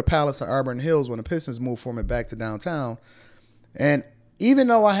explore the Palace of Auburn Hills when the Pistons moved from it back to downtown. And even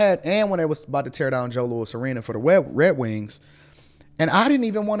though when they was about to tear down Joe Louis Arena for the Red Wings, and I didn't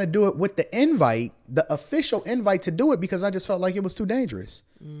even want to do it with the invite, the official invite to do it because I just felt like it was too dangerous.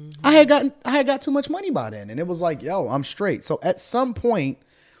 I had got too much money by then, and it was like, yo, I'm straight. So at some point,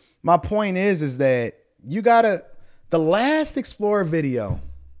 my point is that you gotta, the last Explorer video,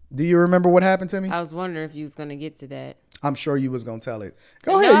 do you remember what happened to me? I was wondering if you was gonna get to that. I'm sure you was gonna tell it.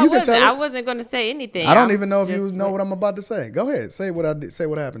 Go ahead, you can tell it. I wasn't gonna say anything. I don't even know if you know what I'm about to say. Go ahead, say what I did. Say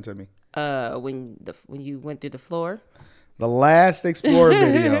what happened to me. When you went through the floor. The last Explorer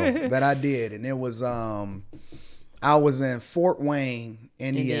video that I did, and it was I was in Fort Wayne,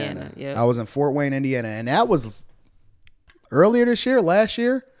 Indiana. Yep. I was in Fort Wayne, Indiana, and that was earlier this year, last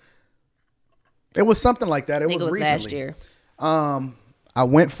year. It was something like that. It was recently. Last year. I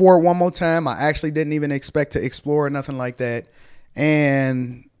went for it one more time. I actually didn't even expect to explore or nothing like that.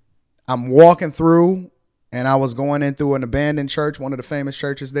 And I'm walking through, and I was going in through an abandoned church, one of the famous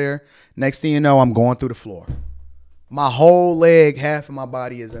churches there. Next thing you know, I'm going through the floor. My whole leg, half of my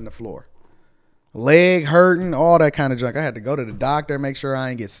body is in the floor. Leg hurting, all that kind of junk. I had to go to the doctor, make sure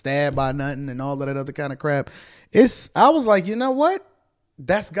I ain't get stabbed by nothing and all that other kind of crap. I was like, you know what?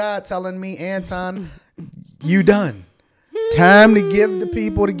 That's God telling me, Anton, you done. Time to give the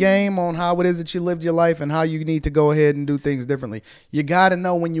people the game on how it is that you lived your life and how you need to go ahead and do things differently. You got to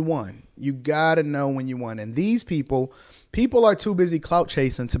know when you won. You got to know when you won. And these people are too busy clout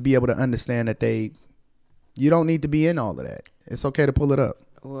chasing to be able to understand that you don't need to be in all of that. It's okay to pull it up.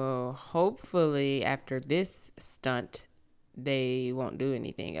 Well, hopefully after this stunt, they won't do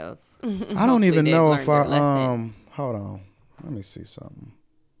anything else. I don't even know if hold on. Let me see something.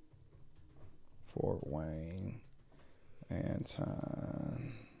 Fort Wayne.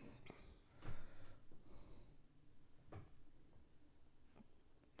 Anton.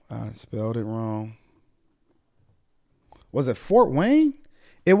 I spelled it wrong. Was it Fort Wayne?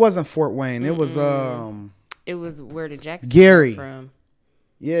 It wasn't Fort Wayne. It was it was where the Jackson Gary from.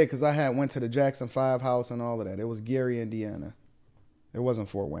 Yeah, because I had went to the Jackson 5 house and all of that. It was Gary, Indiana. It wasn't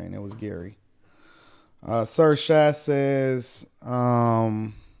Fort Wayne. It was Gary. Sir Shah says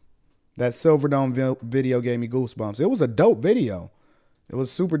that Silverdome video gave me goosebumps. It was a dope video. It was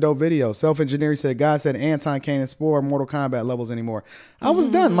a super dope video. Self-engineering said, God said Anton can't explore Mortal Kombat levels anymore. I was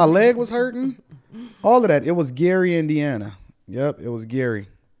done. My leg was hurting. All of that. It was Gary, Indiana. Yep, it was Gary.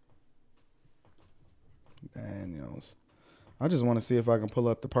 Daniels. I just want to see if I can pull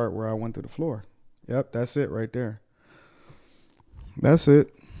up the part where I went through the floor. Yep, that's it right there. That's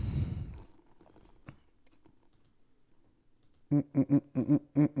it.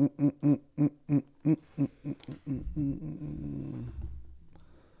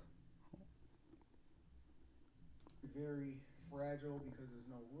 Very fragile because there's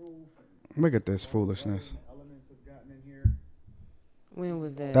no roof. Look at this foolishness. Elements have gotten in here. When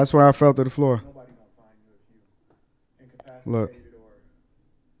was that? That's where I fell through the floor. Nobody gonna find you if you incapacitated or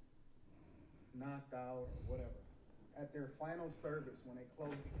knocked out or whatever. At their final service when they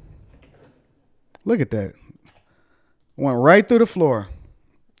closed it. Look at that. Went right through the floor.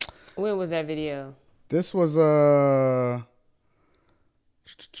 When was that video? This was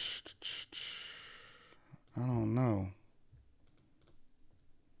I don't know.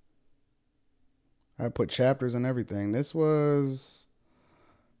 I put chapters and everything. This was,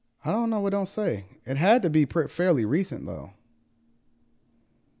 I don't know. It don't say. It had to be fairly recent though.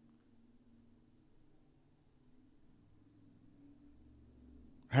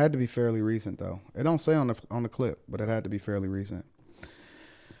 Had to be fairly recent though. It don't say on the clip, but it had to be fairly recent.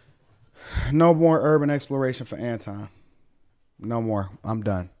 No more urban exploration for Anton. No more. I'm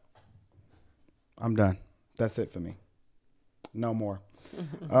done. I'm done. That's it for me. No more.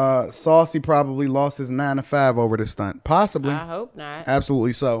 Saucy probably lost his 9 to 5 over this stunt. Possibly. I hope not.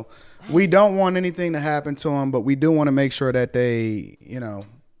 Absolutely so. We don't want anything to happen to him, but we do want to make sure that they,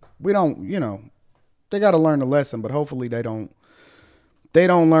 we don't, they got to learn the lesson, but hopefully they don't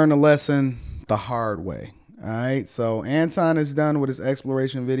learn the lesson the hard way. All right. So Anton is done with his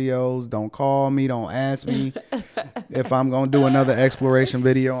exploration videos. Don't call me. Don't ask me if I'm going to do another exploration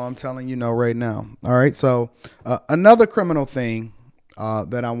video. I'm telling you no right now. All right. So another criminal thing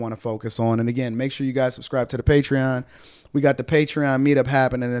that I want to focus on. And again, make sure you guys subscribe to the Patreon. We got the Patreon meetup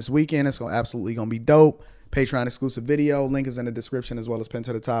happening this weekend. It's absolutely going to be dope. Patreon exclusive video. Link is in the description as well as pinned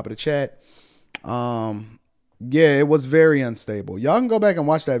to the top of the chat. Yeah, it was very unstable. Y'all can go back and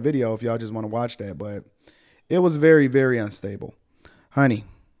watch that video if y'all just want to watch that, but it was very, very unstable. Honey,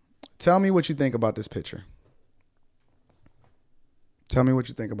 tell me what you think about this picture. Tell me what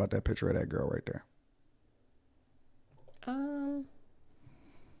you think about that picture of that girl right there.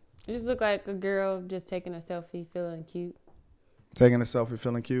 It just looked like a girl just taking a selfie, feeling cute. Taking a selfie,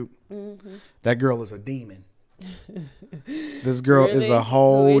 feeling cute? Mm-hmm. That girl is a demon. This girl is a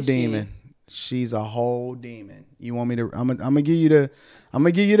whole demon. She's a whole demon. You want me to? I'm gonna give you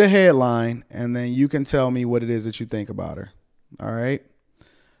the headline, and then you can tell me what it is that you think about her. All right.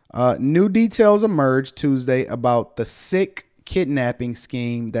 New details emerged Tuesday about the sick kidnapping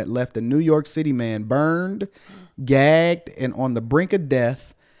scheme that left a New York City man burned, gagged, and on the brink of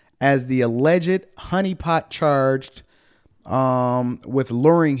death, as the alleged honeypot charged with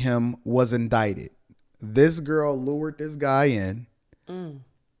luring him was indicted. This girl lured this guy in.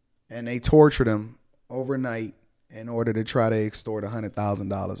 And they tortured him overnight in order to try to extort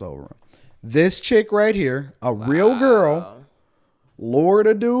 $100,000 over him. This chick right here, a real girl, lured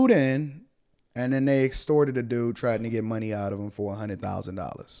a dude in, and then they extorted a dude trying to get money out of him for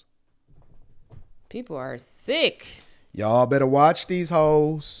 $100,000. People are sick. Y'all better watch these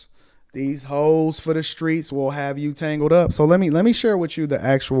hoes. These hoes for the streets will have you tangled up. So let me share with you the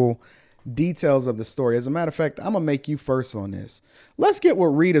actual details of the story. As a matter of fact, I'm gonna make you first on this. Let's get what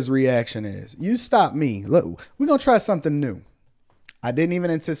Rita's reaction is. You stop me. Look, we're gonna try something new. I didn't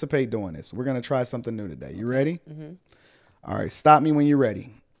even anticipate doing this. We're gonna try something new today. You ready? Mm-hmm. All right, stop me when you're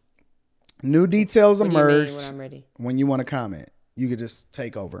ready. New details emerged. When I'm ready? When you want to comment, you could just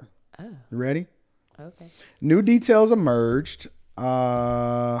take over. Oh. You ready? Okay. New details emerged.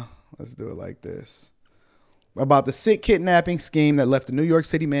 Let's do it like this. About the sick kidnapping scheme that left a New York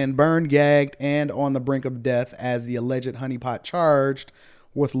City man burned, gagged, and on the brink of death as the alleged honeypot charged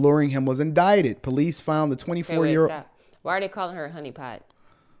with luring him was indicted. Police found the 24-year-old... Stop. Why are they calling her a honeypot?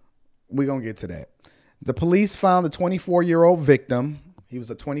 We're going to get to that. The police found the 24-year-old victim. He was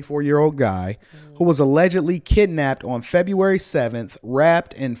a 24-year-old guy who was allegedly kidnapped on February 7th,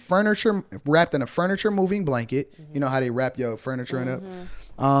 wrapped in a furniture moving blanket. You know how they wrap your furniture in up?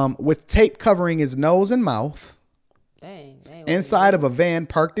 With tape covering his nose and mouth. Dang, inside of a van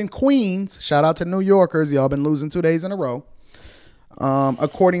parked in Queens. Shout out to New Yorkers. Y'all been losing 2 days in a row.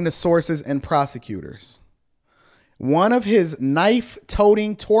 According to sources and prosecutors. One of his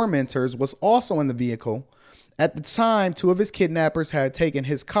knife-toting tormentors was also in the vehicle. At the time, two of his kidnappers had taken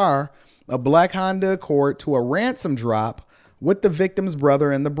his car, a black Honda Accord, to a ransom drop with the victim's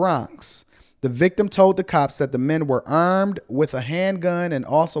brother in the Bronx. The victim told the cops that the men were armed with a handgun and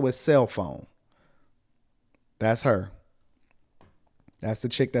also a cell phone. That's her. That's the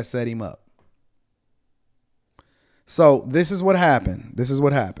chick that set him up. So this is what happened.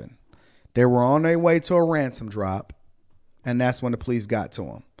 They were on their way to a ransom drop, and that's when the police got to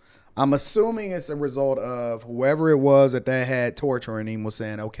him. I'm assuming it's a result of whoever it was that they had torturing him was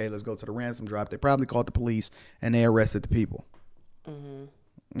saying, okay, let's go to the ransom drop. They probably called the police, and they arrested the people. All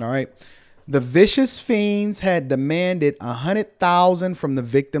right. The vicious fiends had demanded $100,000 from the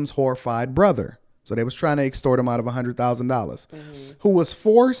victim's horrified brother. So they was trying to extort him out of $100,000, who was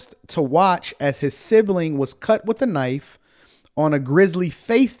forced to watch as his sibling was cut with a knife on a grisly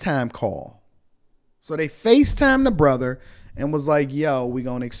FaceTime call. So they FaceTimed the brother and was like, yo, we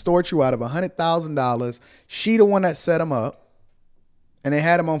going to extort you out of $100,000. She the one that set him up, and they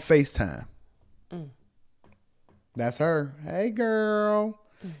had him on FaceTime. That's her. Hey, girl.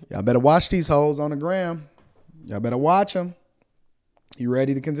 Y'all better watch these hoes on the gram. Y'all better watch them. You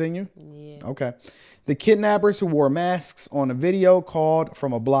ready to continue? Yeah. Okay. The kidnappers who wore masks on a video called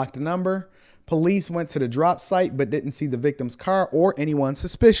from a blocked number. Police went to the drop site but didn't see the victim's car or anyone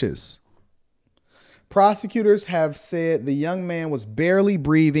suspicious. Prosecutors have said the young man was barely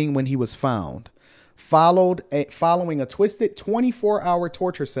breathing when he was found, following a twisted 24-hour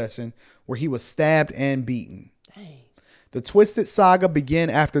torture session where he was stabbed and beaten. Dang. The twisted saga began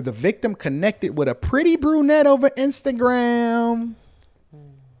after the victim connected with a pretty brunette over Instagram.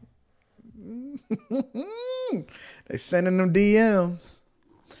 They sending them DMs.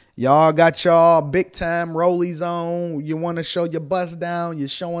 Y'all got y'all big time rollies on. You want to show your bust down. You're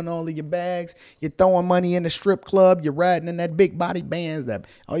showing all of your bags. You're throwing money in the strip club. You're riding in that big body Benz.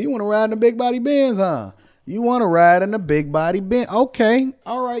 You want to ride in the big body Benz, huh? You want to ride in the big body Benz. Okay.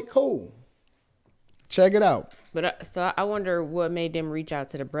 All right, cool. Check it out. But so I wonder what made them reach out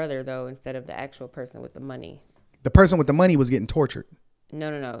to the brother, though, instead of the actual person with the money. The person with the money was getting tortured.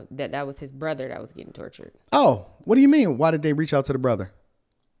 No. That was his brother that was getting tortured. Oh, what do you mean? Why did they reach out to the brother?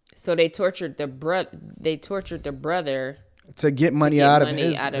 So they tortured the brother. They tortured the brother to get money out of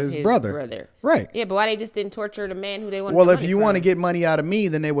his brother. Right. Yeah, but why they just didn't torture the man who they wanted? Well, if you want to get money out of me,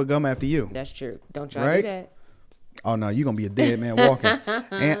 then they would come after you. That's true. Don't y'all do that. Oh no, you're gonna be a dead man walking.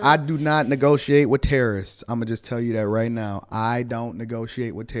 And I do not negotiate with terrorists. I'm gonna just tell you that right now. I don't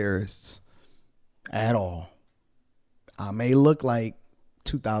negotiate with terrorists at all. I may look like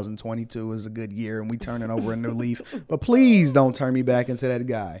 2022 is a good year and we turning over a new leaf, but please don't turn me back into that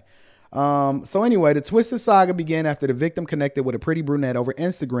guy. So anyway, the twisted saga began after the victim connected with a pretty brunette over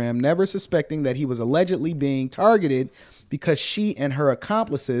Instagram, never suspecting that he was allegedly being targeted because she and her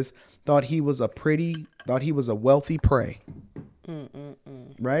accomplices thought he was a wealthy prey.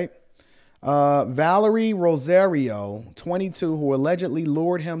 Right? Valerie Rosario, 22, who allegedly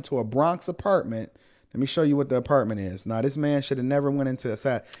lured him to a Bronx apartment. Let me show you what the apartment is. Now, this man should have never went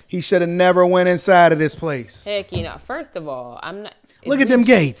inside. He should have never went inside of this place. Heck, first of all, I'm not. Look at them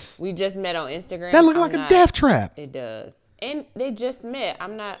gates. We just met on Instagram. That look like a death trap. It does. And they just met.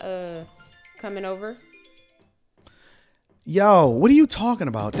 I'm not coming over. Yo, what are you talking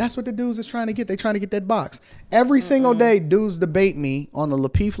about? That's what the dudes is trying to get. They trying to get that box. Every single day, dudes debate me on the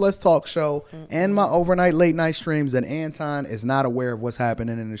Lapeef Let's Talk show and my overnight late night streams that Anton is not aware of what's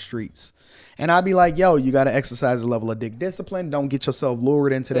happening in the streets. And I'd be like, yo, you got to exercise a level of dick discipline. Don't get yourself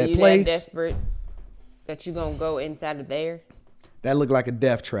lured into that place. That desperate that you going to go inside of there? That look like a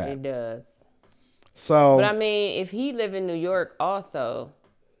death trap. It does. So, but I mean, if he live in New York also,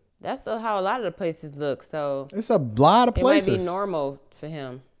 that's how a lot of the places look. So it's a lot of places. It might be normal for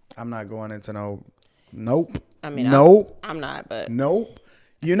him. I'm not going into no. Nope. I mean, nope. I'm not, but nope.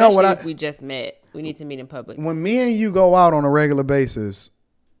 You know what? If we just met, we need to meet in public. When me and you go out on a regular basis,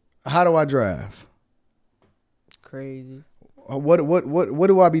 how do I drive? Crazy. What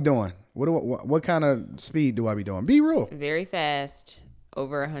do I be doing? What kind of speed do I be doing? Be real. Very fast.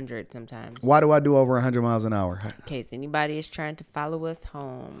 Over 100 sometimes. Why do I do over 100 miles an hour? In case anybody is trying to follow us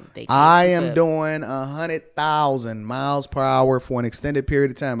home. I am doing 100,000 miles per hour for an extended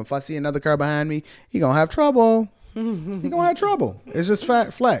period of time. If I see another car behind me, you're going to have trouble. You're going to have trouble. It's just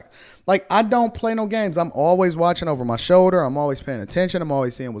flat. Like, I don't play no games. I'm always watching over my shoulder. I'm always paying attention. I'm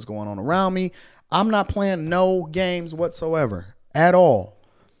always seeing what's going on around me. I'm not playing no games whatsoever at all.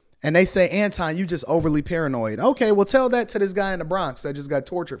 And they say, Anton, you just overly paranoid. Okay, well, tell that to this guy in the Bronx that just got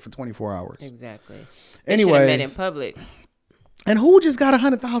tortured for 24 hours. Exactly. Anyways, met in public. And who just got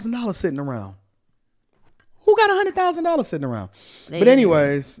 $100,000 sitting around? Who got $100,000 sitting around? But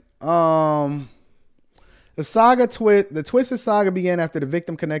anyways, the twisted saga began after the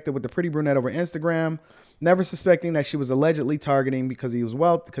victim connected with the pretty brunette over Instagram, never suspecting that she was allegedly targeting because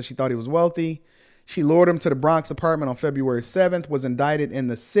she thought he was wealthy. She lured him to the Bronx apartment on February 7th, was indicted in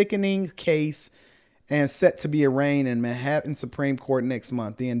the sickening case and set to be arraigned in Manhattan Supreme Court next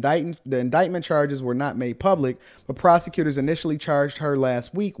month. The indictment charges were not made public, but prosecutors initially charged her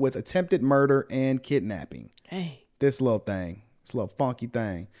last week with attempted murder and kidnapping. Hey. This little funky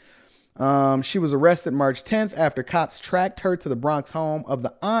thing. She was arrested March 10th after cops tracked her to the Bronx home of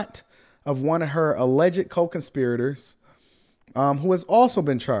the aunt of one of her alleged co-conspirators, who has also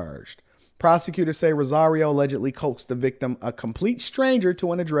been charged. Prosecutors say Rosario allegedly coaxed the victim, a complete stranger,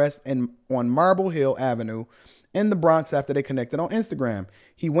 to an address on Marble Hill Avenue in the Bronx after they connected on Instagram.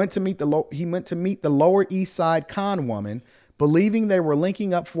 He went to meet the Lower East Side con woman, believing they were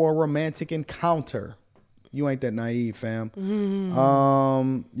linking up for a romantic encounter. You ain't that naive, fam.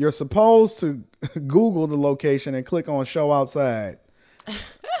 Mm-hmm. You're supposed to Google the location and click on show outside.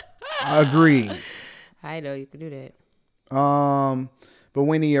 Agreed. I know you could do that. But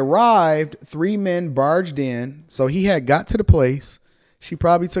when he arrived, 3 men barged in. So he had got to the place. She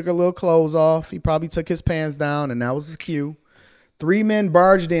probably took her little clothes off. He probably took his pants down, and that was his cue. 3 men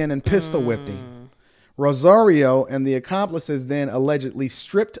barged in and pistol whipped him. Rosario and the accomplices then allegedly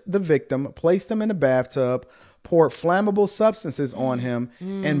stripped the victim, placed him in a bathtub, poured flammable substances on him,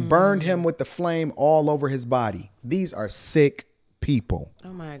 and burned him with the flame all over his body. These are sick people.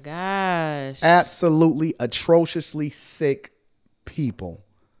 Oh my gosh. Absolutely atrociously sick people.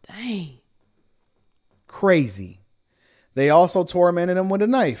 Dang. Crazy. They also tormented him with a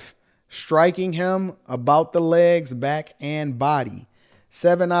knife, striking him about the legs, back, and body.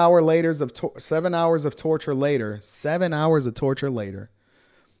 7 hours of torture later, the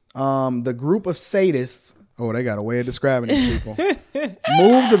group of sadists, oh, they got a way of describing these people,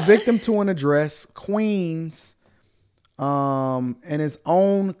 moved the victim to an address, Queens, in his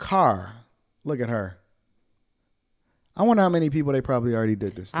own car. Look at her. I wonder how many people they probably already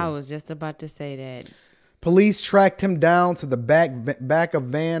did this to. I was just about to say that. Police tracked him down to the back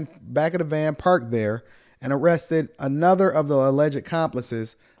of the van parked there and arrested another of the alleged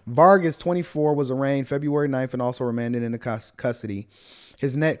accomplices. Vargas, 24, was arraigned February 9th and also remanded into custody.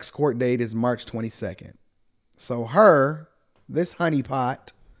 His next court date is March 22nd. So this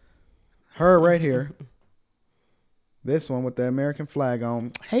honeypot, her right here, this one with the American flag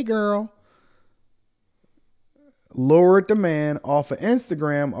on. Hey, girl. Lured the man off of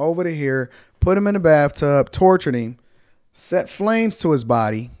Instagram over to here, put him in a bathtub, tortured him, set flames to his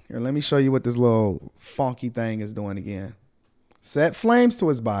body. Here, let me show you what this little funky thing is doing again. Set flames to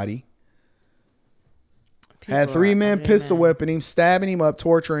his body. Had 3 men pistol whipping him, stabbing him up,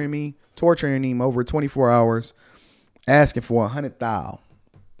 torturing him over 24 hours, asking for $100,000.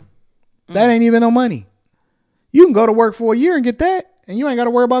 That ain't even no money. You can go to work for a year and get that, and you ain't got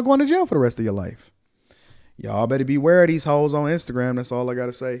to worry about going to jail for the rest of your life. Y'all better beware of these hoes on Instagram. That's all I got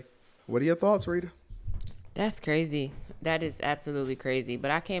to say. What are your thoughts, Rita? That's crazy. That is absolutely crazy.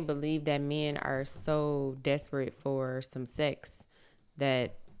 But I can't believe that men are so desperate for some sex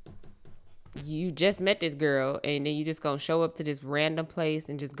that you just met this girl and then you just gonna show up to this random place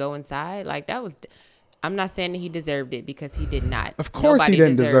and just go inside. Like, that was, I'm not saying that he deserved it, because he did not. Of course Nobody he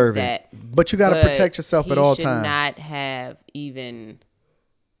didn't deserve that. But you got to protect yourself at all times. He should not have even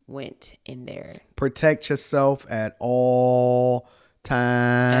went in there. Protect yourself at all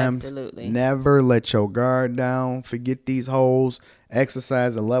times. Absolutely. Never let your guard down. Forget these hoes.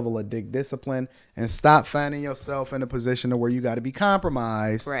 Exercise a level of dick discipline and stop finding yourself in a position where you got to be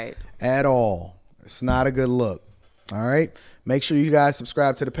compromised at all. It's not a good look. All right. Make sure you guys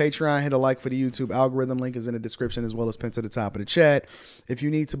subscribe to the Patreon. Hit a like for the YouTube algorithm. Link is in the description as well as pinned to the top of the chat. If you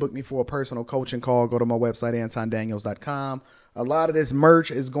need to book me for a personal coaching call, go to my website, AntonDaniels.com. A lot of this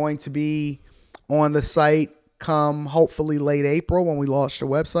merch is going to be on the site come hopefully late April when we launch the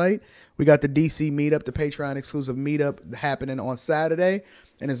website. We got the DC meetup, the Patreon exclusive meetup happening on Saturday,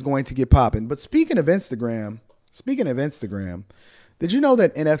 and it's going to get popping. But speaking of Instagram, did you know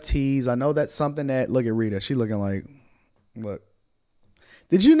that NFTs, I know that's something that, look at Rita, she looking like, look.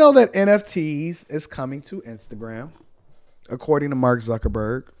 Did you know that NFTs is coming to Instagram, according to Mark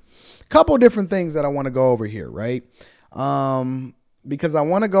Zuckerberg? Couple different things that I want to go over here, right? Because I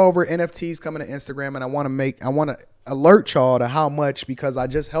want to go over NFTs coming to Instagram, and I want to alert y'all to how much, because I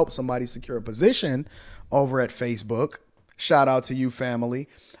just helped somebody secure a position over at Facebook. Shout out to you, family.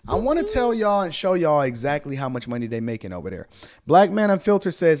 I want to tell y'all and show y'all exactly how much money they making over there. Black Man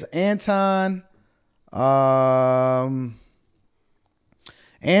Unfiltered says, Anton, you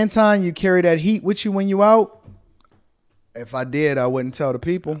carry that heat with you when you out? If I did, I wouldn't tell the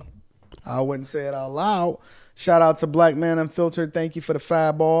people. I wouldn't say it out loud. Shout out to Black Man Unfiltered. Thank you for the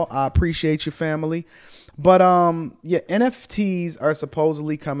fireball. I appreciate you, family. But yeah, NFTs are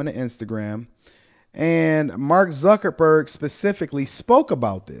supposedly coming to Instagram. And Mark Zuckerberg specifically spoke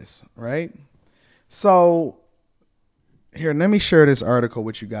about this, right? So here, let me share this article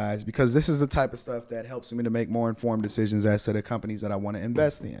with you guys, because this is the type of stuff that helps me to make more informed decisions as to the companies that I want to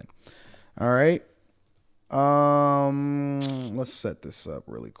invest in. All right. Let's set this up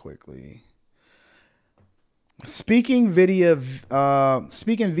really quickly. Speaking via video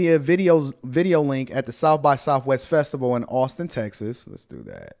link at the South by Southwest Festival in Austin, Texas. Let's do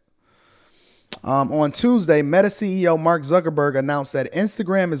that. On Tuesday, Meta CEO Mark Zuckerberg announced that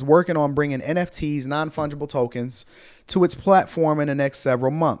Instagram is working on bringing NFTs, non-fungible tokens, to its platform in the next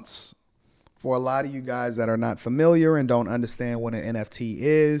several months. For a lot of you guys that are not familiar and don't understand what an NFT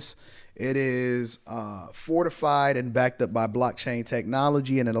is, it is fortified and backed up by blockchain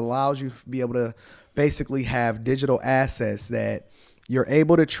technology, and it allows you to be able to basically have digital assets that you're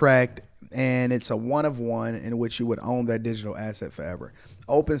able to track and it's a one of one in which you would own that digital asset forever.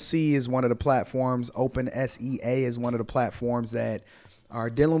 OpenSea is one of the platforms. OpenSEA is one of the platforms that are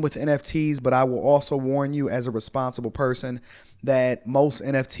dealing with NFTs, but I will also warn you as a responsible person that most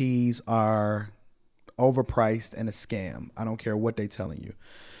NFTs are overpriced and a scam. I don't care what they're telling you.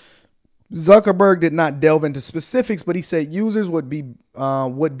 Zuckerberg did not delve into specifics, but he said users would be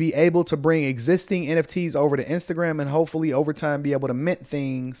able to bring existing NFTs over to Instagram and hopefully over time be able to mint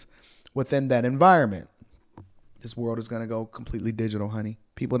things within that environment. This world is going to go completely digital, honey.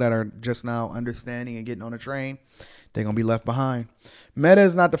 People that are just now understanding and getting on a train, they're going to be left behind. Meta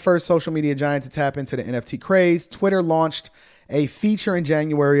is not the first social media giant to tap into the NFT craze. Twitter launched a feature in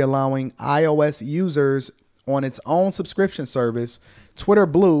January allowing iOS users on its own subscription service, Twitter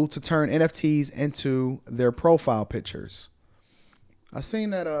Blue, to turn NFTs into their profile pictures. I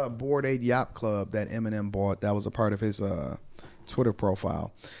seen that Bored Ape Yacht Club that Eminem bought. That was a part of his Twitter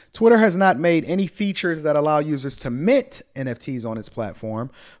profile. Twitter has not made any features that allow users to mint NFTs on its platform.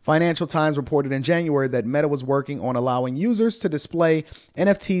 Financial Times reported in January that Meta was working on allowing users to display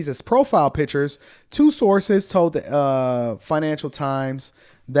NFTs as profile pictures. Two sources told the Financial Times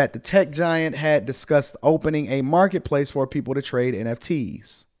that the tech giant had discussed opening a marketplace for people to trade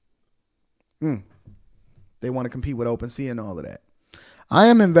NFTs. They want to compete with OpenSea and all of that. I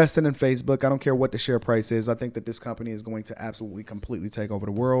am invested in Facebook. I don't care what the share price is. I think that this company is going to absolutely completely take over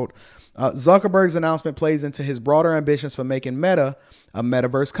the world. Zuckerberg's announcement plays into his broader ambitions for making Meta a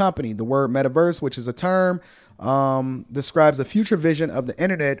metaverse company. The word metaverse, which is a term, describes a future vision of the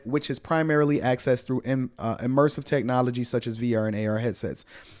internet, which is primarily accessed through immersive technology such as VR and AR headsets.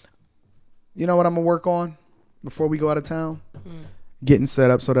 You know what I'm going to work on before we go out of town? Getting set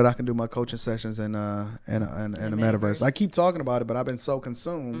up so that I can do my coaching sessions in the metaverse. I keep talking about it, but I've been so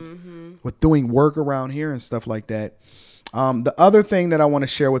consumed with doing work around here and stuff like that. The other thing that I want to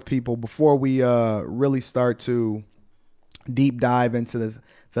share with people before we really start to deep dive into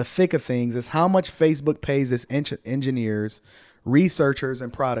the thick of things is how much Facebook pays its engineers, researchers,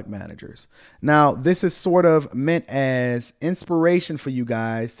 and product managers. Now, this is sort of meant as inspiration for you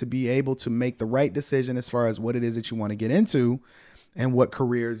guys to be able to make the right decision as far as what it is that you want to get into and what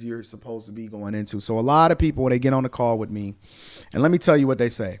careers you're supposed to be going into. So a lot of people, when they get on the call with me, and let me tell you what they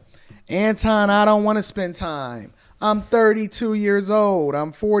say. Anton, I don't want to spend time. I'm 32 years old.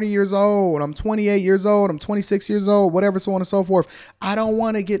 I'm 40 years old. I'm 28 years old. I'm 26 years old, whatever, so on and so forth. I don't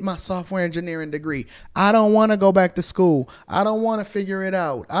want to get my software engineering degree. I don't want to go back to school. I don't want to figure it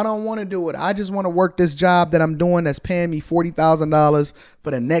out. I don't want to do it. I just want to work this job that I'm doing that's paying me $40,000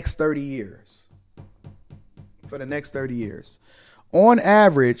 for the next 30 years. For the next 30 years. On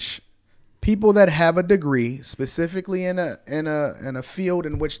average, people that have a degree, specifically in a field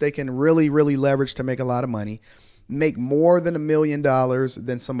in which they can really leverage to make a lot of money, make more than $1 million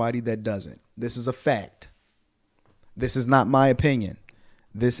than somebody that doesn't. This is a fact. This is not my opinion.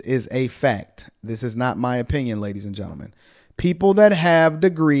 This is a fact. This is not my opinion, ladies and gentlemen. People that have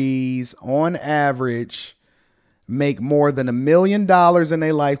degrees, on average, make more than $1 million in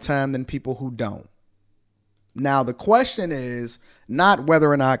their lifetime than people who don't. Now, the question is not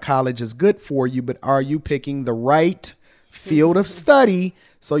whether or not college is good for you, but are you picking the right field of study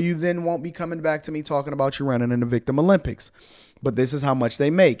so you then won't be coming back to me talking about you running in the Victim Olympics? But this is how much they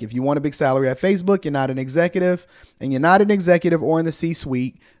make. If you want a big salary at Facebook, you're not an executive, and you're not an executive or in the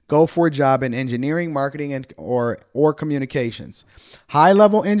C-suite, go for a job in engineering, marketing, and or communications.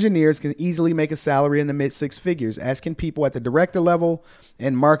 High-level engineers can easily make a salary in the mid-six figures, as can people at the director level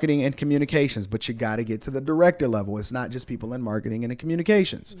in marketing and communications. But you got to get to the director level. It's not just people in marketing and in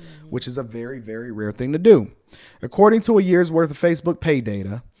communications, which is a very, very rare thing to do. According to a year's worth of Facebook pay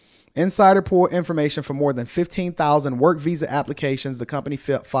data, insider pulled information for more than 15,000 work visa applications the company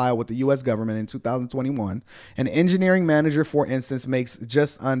filed with the U.S. government in 2021. An engineering manager, for instance, makes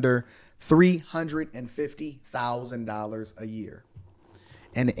just under $350,000 a year.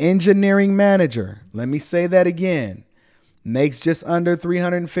 An engineering manager, let me say that again, makes just under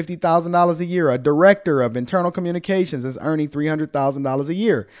 $350,000 a year. A director of internal communications is earning $300,000 a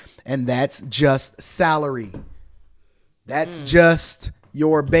year. And that's just salary. That's just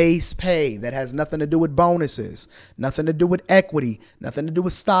your base pay. That has nothing to do with bonuses, nothing to do with equity, nothing to do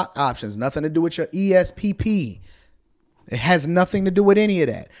with stock options, nothing to do with your ESPP. It has nothing to do with any of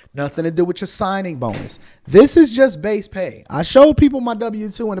that. Nothing to do with your signing bonus. This is just base pay. I showed people my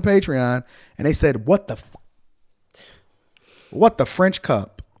W-2 on the Patreon, and they said, what the French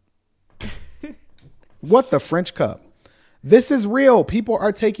cup? What the French cup? This is real. People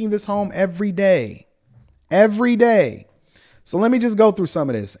are taking this home every day. Every day. So let me just go through some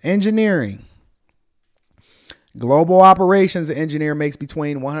of this. Engineering. Global operations engineer makes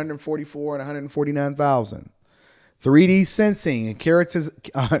between 144 and 149,000. 3D sensing and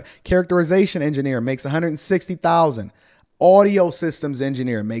characterization engineer makes 160,000. Audio systems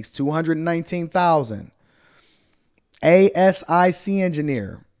engineer makes 219,000. ASIC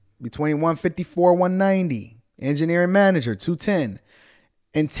engineer between 154 190. Engineering manager 210.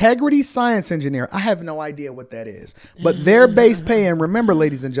 Integrity science engineer, I have no idea what that is, but their base pay, and remember,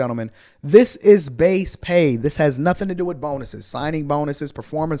 ladies and gentlemen, this is base pay. This has nothing to do with bonuses, signing bonuses,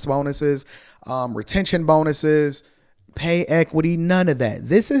 performance bonuses, retention bonuses, pay equity, none of that.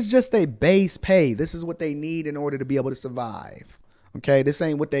 This is just a base pay. This is what they need in order to be able to survive. Okay, this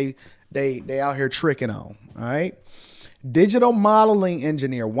ain't what they out here tricking on. All right. Digital modeling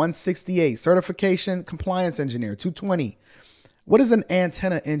engineer 168. Certification compliance engineer 220. What is an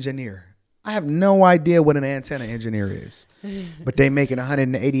antenna engineer? I have no idea what an antenna engineer is, but they making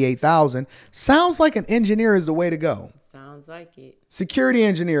 188,000. Sounds like an engineer is the way to go. Sounds like it. Security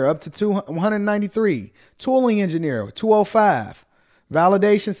engineer up to 193. Tooling engineer 205.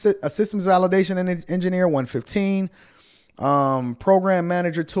 Validation systems validation engineer 115. Program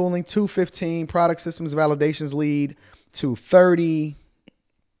manager tooling 215. Product systems validations lead 230.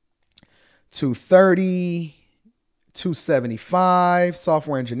 275.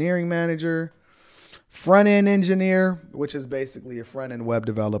 Software engineering manager. Front end engineer, which is basically a front end web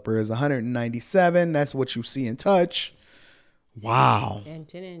developer, is 197. That's what you see in touch. Wow.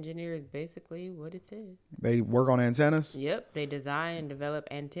 Antenna engineer is basically what it says. They work on antennas? Yep. They design and develop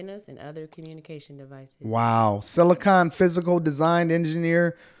antennas and other communication devices. Wow. Silicon physical design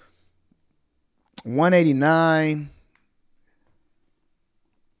engineer 189.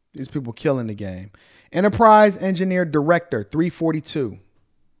 These people killing the game. Enterprise engineer director 342.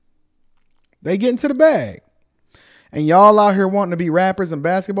 They get into the bag. And y'all out here wanting to be rappers and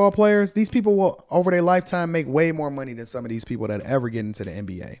basketball players, these people will, over their lifetime, make way more money than some of these people that ever get into the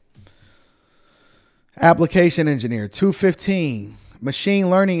NBA. Application engineer 215. Machine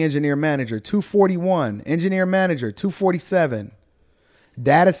learning engineer manager 241. Engineer manager 247.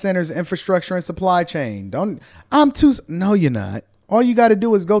 Data centers, infrastructure, and supply chain. No, you're not. All you got to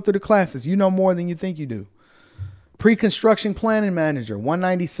do is go through the classes. You know more than you think you do. Pre-construction planning manager,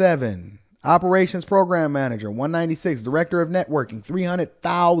 197. Operations program manager, 196. Director of networking,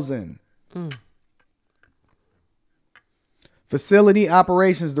 300,000. Facility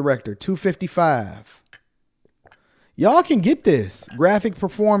operations director, 255. Y'all can get this. Graphic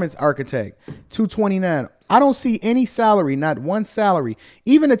performance architect, 229. I don't see any salary, not one salary.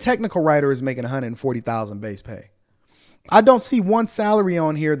 Even a technical writer is making 140,000 base pay. I don't see one salary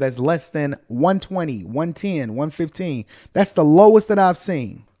on here that's less than 120, 110, 115. That's the lowest that I've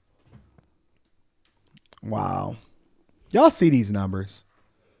seen. Wow. Y'all see these numbers.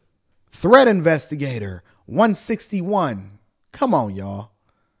 Threat investigator, 161. Come on, y'all.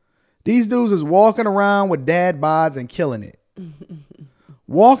 These dudes is walking around with dad bods and killing it.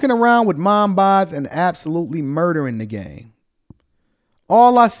 Walking around with mom bods and absolutely murdering the game.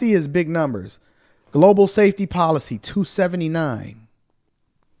 All I see is big numbers. Global safety policy, 279.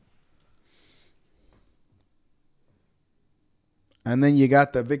 And then you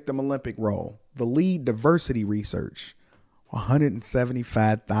got the victim Olympic role. The lead diversity research,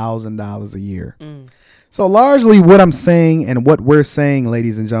 $175,000 a year. So largely what I'm saying and what we're saying,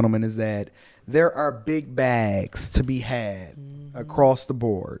 ladies and gentlemen, is that there are big bags to be had across the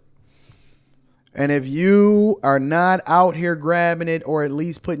board. And if you are not out here grabbing it, or at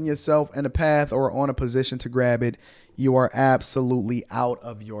least putting yourself in a path or on a position to grab it, you are absolutely out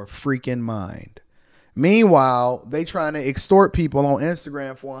of your freaking mind. Meanwhile, they trying to extort people on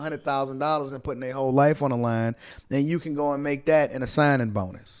Instagram for $100,000 and putting their whole life on the line. And you can go and make that in a signing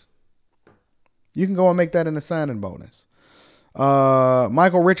bonus.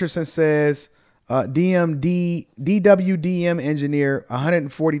 Michael Richardson says, DWDM engineer,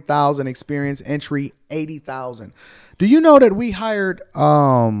 140,000 experience, entry 80,000. Do you know that we hired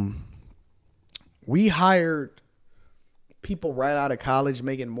people right out of college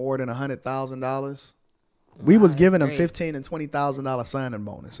making more than $100,000? We was giving them $15,000 and $20,000 signing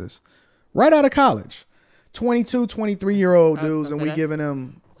bonuses right out of college. 22, 23-year-old dudes, and we giving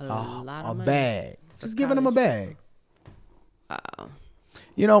them a bag. Just giving them a bag. Wow.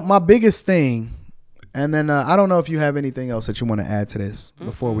 You know, my biggest thing, and then I don't know if you have anything else that you want to add to this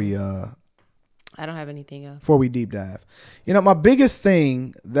before we I don't have anything else. Before we deep dive. You know, my biggest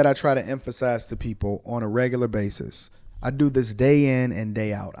thing that I try to emphasize to people on a regular basis, I do this day in and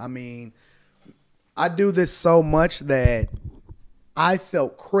day out. I mean, I do this so much that I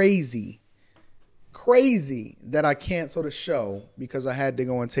felt crazy that I canceled a show because I had to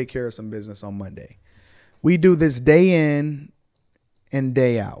go and take care of some business on Monday. We do this day in and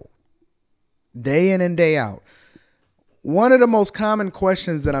day out. Day in and day out. One of the most common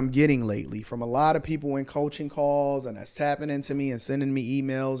questions that I'm getting lately from a lot of people in coaching calls and that's tapping into me and sending me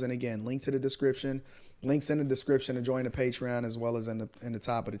emails. And again, links in the description to join the Patreon as well as in the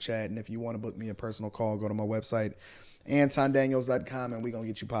top of the chat. And if you want to book me a personal call, go to my website, AntonDaniels.com, and we're going to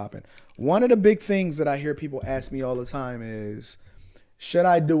get you popping. One of the big things that I hear people ask me all the time is, should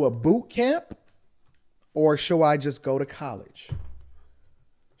I do a boot camp or should I just go to college?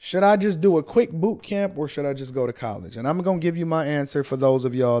 Should I just do a quick boot camp or should I just go to college? And I'm going to give you my answer for those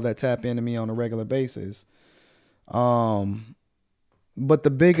of y'all that tap into me on a regular basis. But the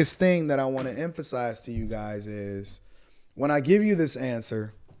biggest thing that I want to emphasize to you guys is when I give you this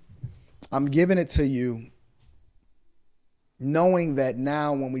answer, I'm giving it to you knowing that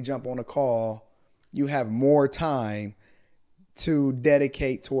now when we jump on a call, you have more time to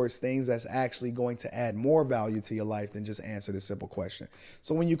dedicate towards things that's actually going to add more value to your life than just answer this simple question.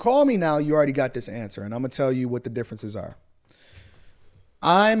 So when you call me now, you already got this answer, and I'm going to tell you what the differences are.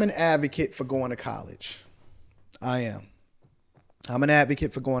 I'm an advocate for going to college. I am. I'm an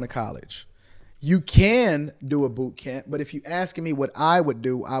advocate for going to college. You can do a boot camp, but if you're asking me what I would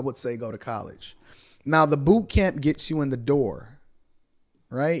do, I would say go to college. Now, the boot camp gets you in the door,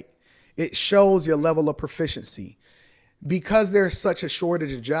 right? It shows your level of proficiency. Because there's such a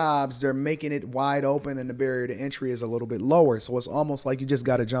shortage of jobs, they're making it wide open and the barrier to entry is a little bit lower. So it's almost like you just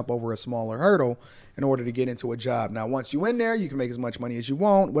got to jump over a smaller hurdle in order to get into a job. Now, once you're in there, you can make as much money as you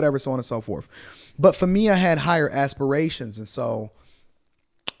want, whatever, so on and so forth. But for me, I had higher aspirations. And so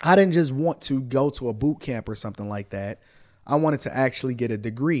I didn't just want to go to a boot camp or something like that. I wanted to actually get a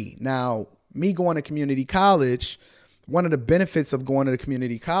degree. Now, me going to community college, one of the benefits of going to the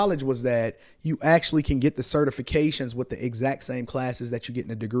community college was that you actually can get the certifications with the exact same classes that you get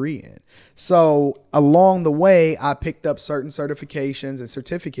in a degree in. So along the way, I picked up certain certifications and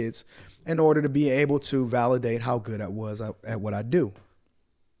certificates in order to be able to validate how good I was at what I do.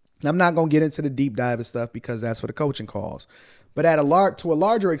 I'm not going to get into the deep dive of stuff because that's what the coaching calls. But to a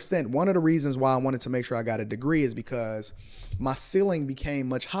larger extent, one of the reasons why I wanted to make sure I got a degree is because my ceiling became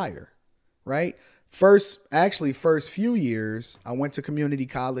much higher, right? First few years, I went to community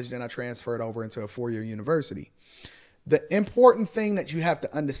college, then I transferred over into a 4-year university. The important thing that you have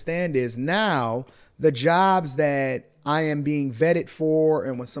to understand is now the jobs that I am being vetted for,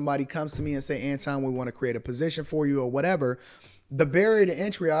 and when somebody comes to me and say, Anton, we want to create a position for you or whatever, the barrier to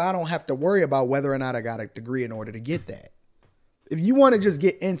entry, I don't have to worry about whether or not I got a degree in order to get that. If you want to just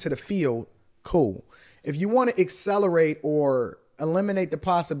get into the field, cool. If you want to accelerate or eliminate the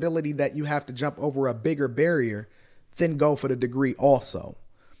possibility that you have to jump over a bigger barrier, then go for the degree also.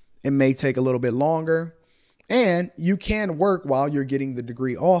 It may take a little bit longer and you can work while you're getting the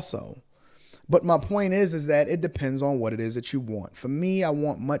degree also. But my point is that it depends on what it is that you want. For me, I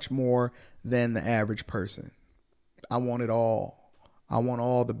want much more than the average person. I want it all. I want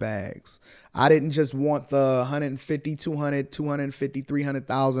all the bags. I didn't just want the $150, $200, $250,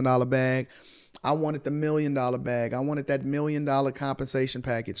 $300,000 bag. I wanted the $1 million bag. I wanted that $1 million compensation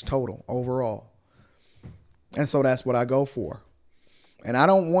package total overall. And so that's what I go for. And I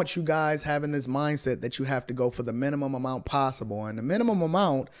don't want you guys having this mindset that you have to go for the minimum amount possible. And the minimum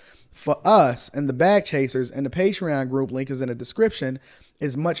amount for us and the bag chasers and the Patreon group, link is in the description,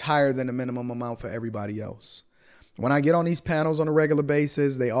 is much higher than the minimum amount for everybody else. When I get on these panels on a regular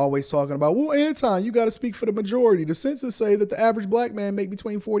basis, they always talking about, well, Anton, you got to speak for the majority. The census say that the average black man make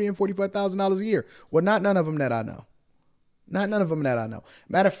between $40,000 and $45,000 a year. Well, not none of them that I know. Not none of them that I know.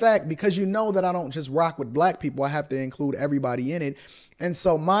 Matter of fact, because you know that I don't just rock with black people, I have to include everybody in it. And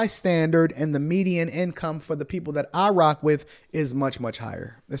so my standard and the median income for the people that I rock with is much, much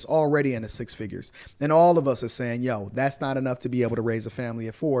higher. It's already in the 6 figures. And all of us are saying, yo, that's not enough to be able to raise a family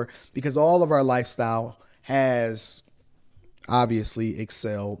of 4 because all of our lifestyle has obviously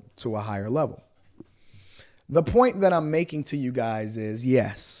excelled to a higher level. The point that I'm making to you guys is,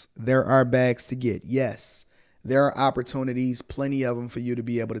 yes, there are bags to get. Yes, there are opportunities, plenty of them for you to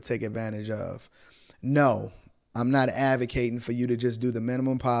be able to take advantage of. No, I'm not advocating for you to just do the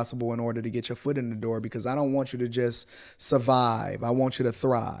minimum possible in order to get your foot in the door because I don't want you to just survive. I want you to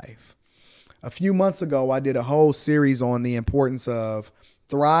thrive. A few months ago, I did a whole series on the importance of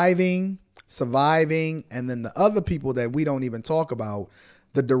thriving, surviving, and then the other people that we don't even talk about,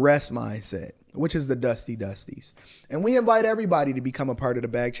 the duress mindset, which is the dusty dusties. And we invite everybody to become a part of the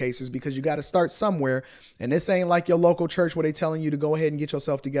bag chasers because you got to start somewhere. And this ain't like your local church where they telling you to go ahead and get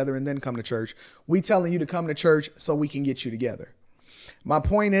yourself together and then come to church. We telling you to come to church so we can get you together. My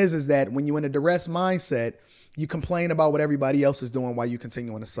point is that when you're in a duress mindset, you complain about what everybody else is doing while you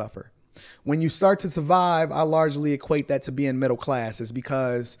continuing to suffer. When you start to survive, I largely equate that to being middle class. Is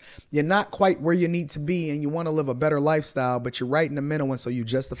because you're not quite where you need to be and you want to live a better lifestyle, but you're right in the middle. And so you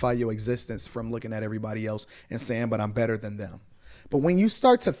justify your existence from looking at everybody else and saying, but I'm better than them. But when you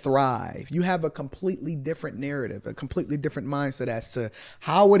start to thrive, you have a completely different narrative, a completely different mindset as to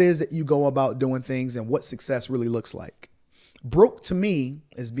how it is that you go about doing things and what success really looks like. Broke to me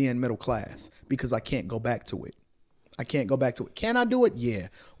is being middle class because I can't go back to it. I can't go back to it. Can I do it? Yeah.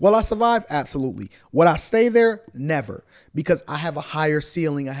 Will I survive? Absolutely. Would I stay there? Never. Because I have a higher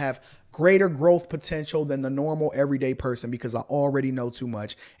ceiling. I have greater growth potential than the normal everyday person because I already know too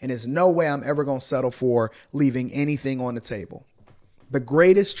much. And there's no way I'm ever going to settle for leaving anything on the table. The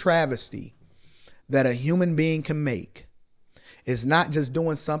greatest travesty that a human being can make is not just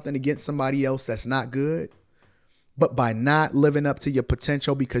doing something against somebody else that's not good, but by not living up to your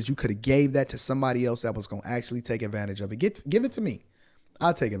potential because you could have gave that to somebody else that was going to actually take advantage of it. Give it to me.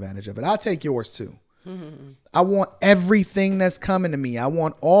 I'll take advantage of it. I'll take yours too. I want everything that's coming to me. I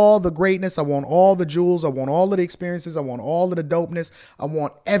want all the greatness. I want all the jewels. I want all of the experiences. I want all of the dopeness. I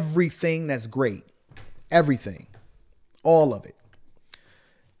want everything that's great. Everything. All of it.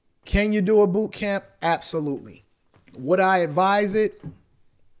 Can you do a boot camp? Absolutely. Would I advise it?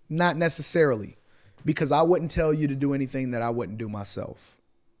 Not necessarily. Because I wouldn't tell you to do anything that I wouldn't do myself.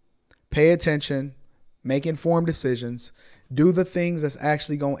 Pay attention, make informed decisions, do the things that's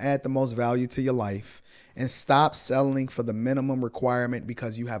actually going to add the most value to your life, and stop settling for the minimum requirement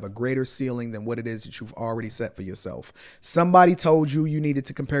because you have a greater ceiling than what it is that you've already set for yourself. Somebody told you you needed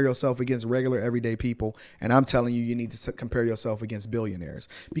to compare yourself against regular everyday people, and I'm telling you, you need to compare yourself against billionaires.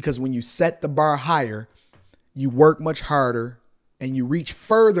 Because when you set the bar higher, you work much harder, and you reach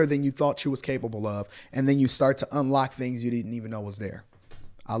further than you thought you was capable of. And then you start to unlock things you didn't even know was there.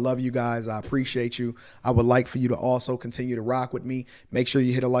 I love you guys. I appreciate you. I would like for you to also continue to rock with me. Make sure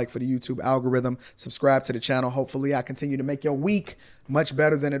you hit a like for the YouTube algorithm. Subscribe to the channel. Hopefully I continue to make your week much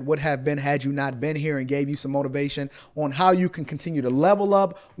better than it would have been had you not been here, and gave you some motivation on how you can continue to level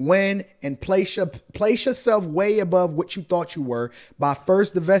up, win, and place yourself way above what you thought you were by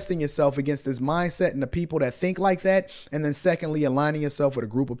first divesting yourself against this mindset and the people that think like that. And then secondly, aligning yourself with a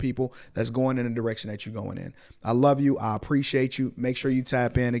group of people that's going in the direction that you're going in. I love you. I appreciate you. Make sure you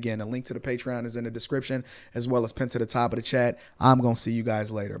tap in. Again, the link to the Patreon is in the description as well as pinned to the top of the chat. I'm going to see you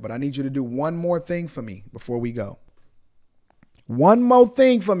guys later, but I need you to do one more thing for me before we go. One more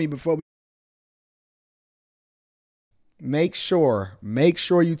thing for me before we make sure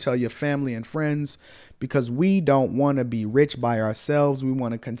you tell your family and friends, because we don't want to be rich by ourselves. We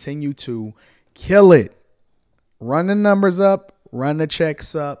want to continue to kill it. Run the numbers up, run the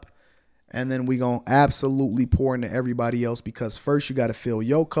checks up, and then we going to absolutely pour into everybody else, because first you got to fill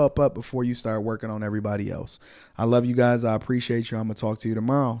your cup up before you start working on everybody else. I love you guys. I appreciate you. I'm going to talk to you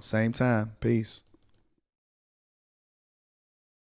tomorrow. Same time. Peace.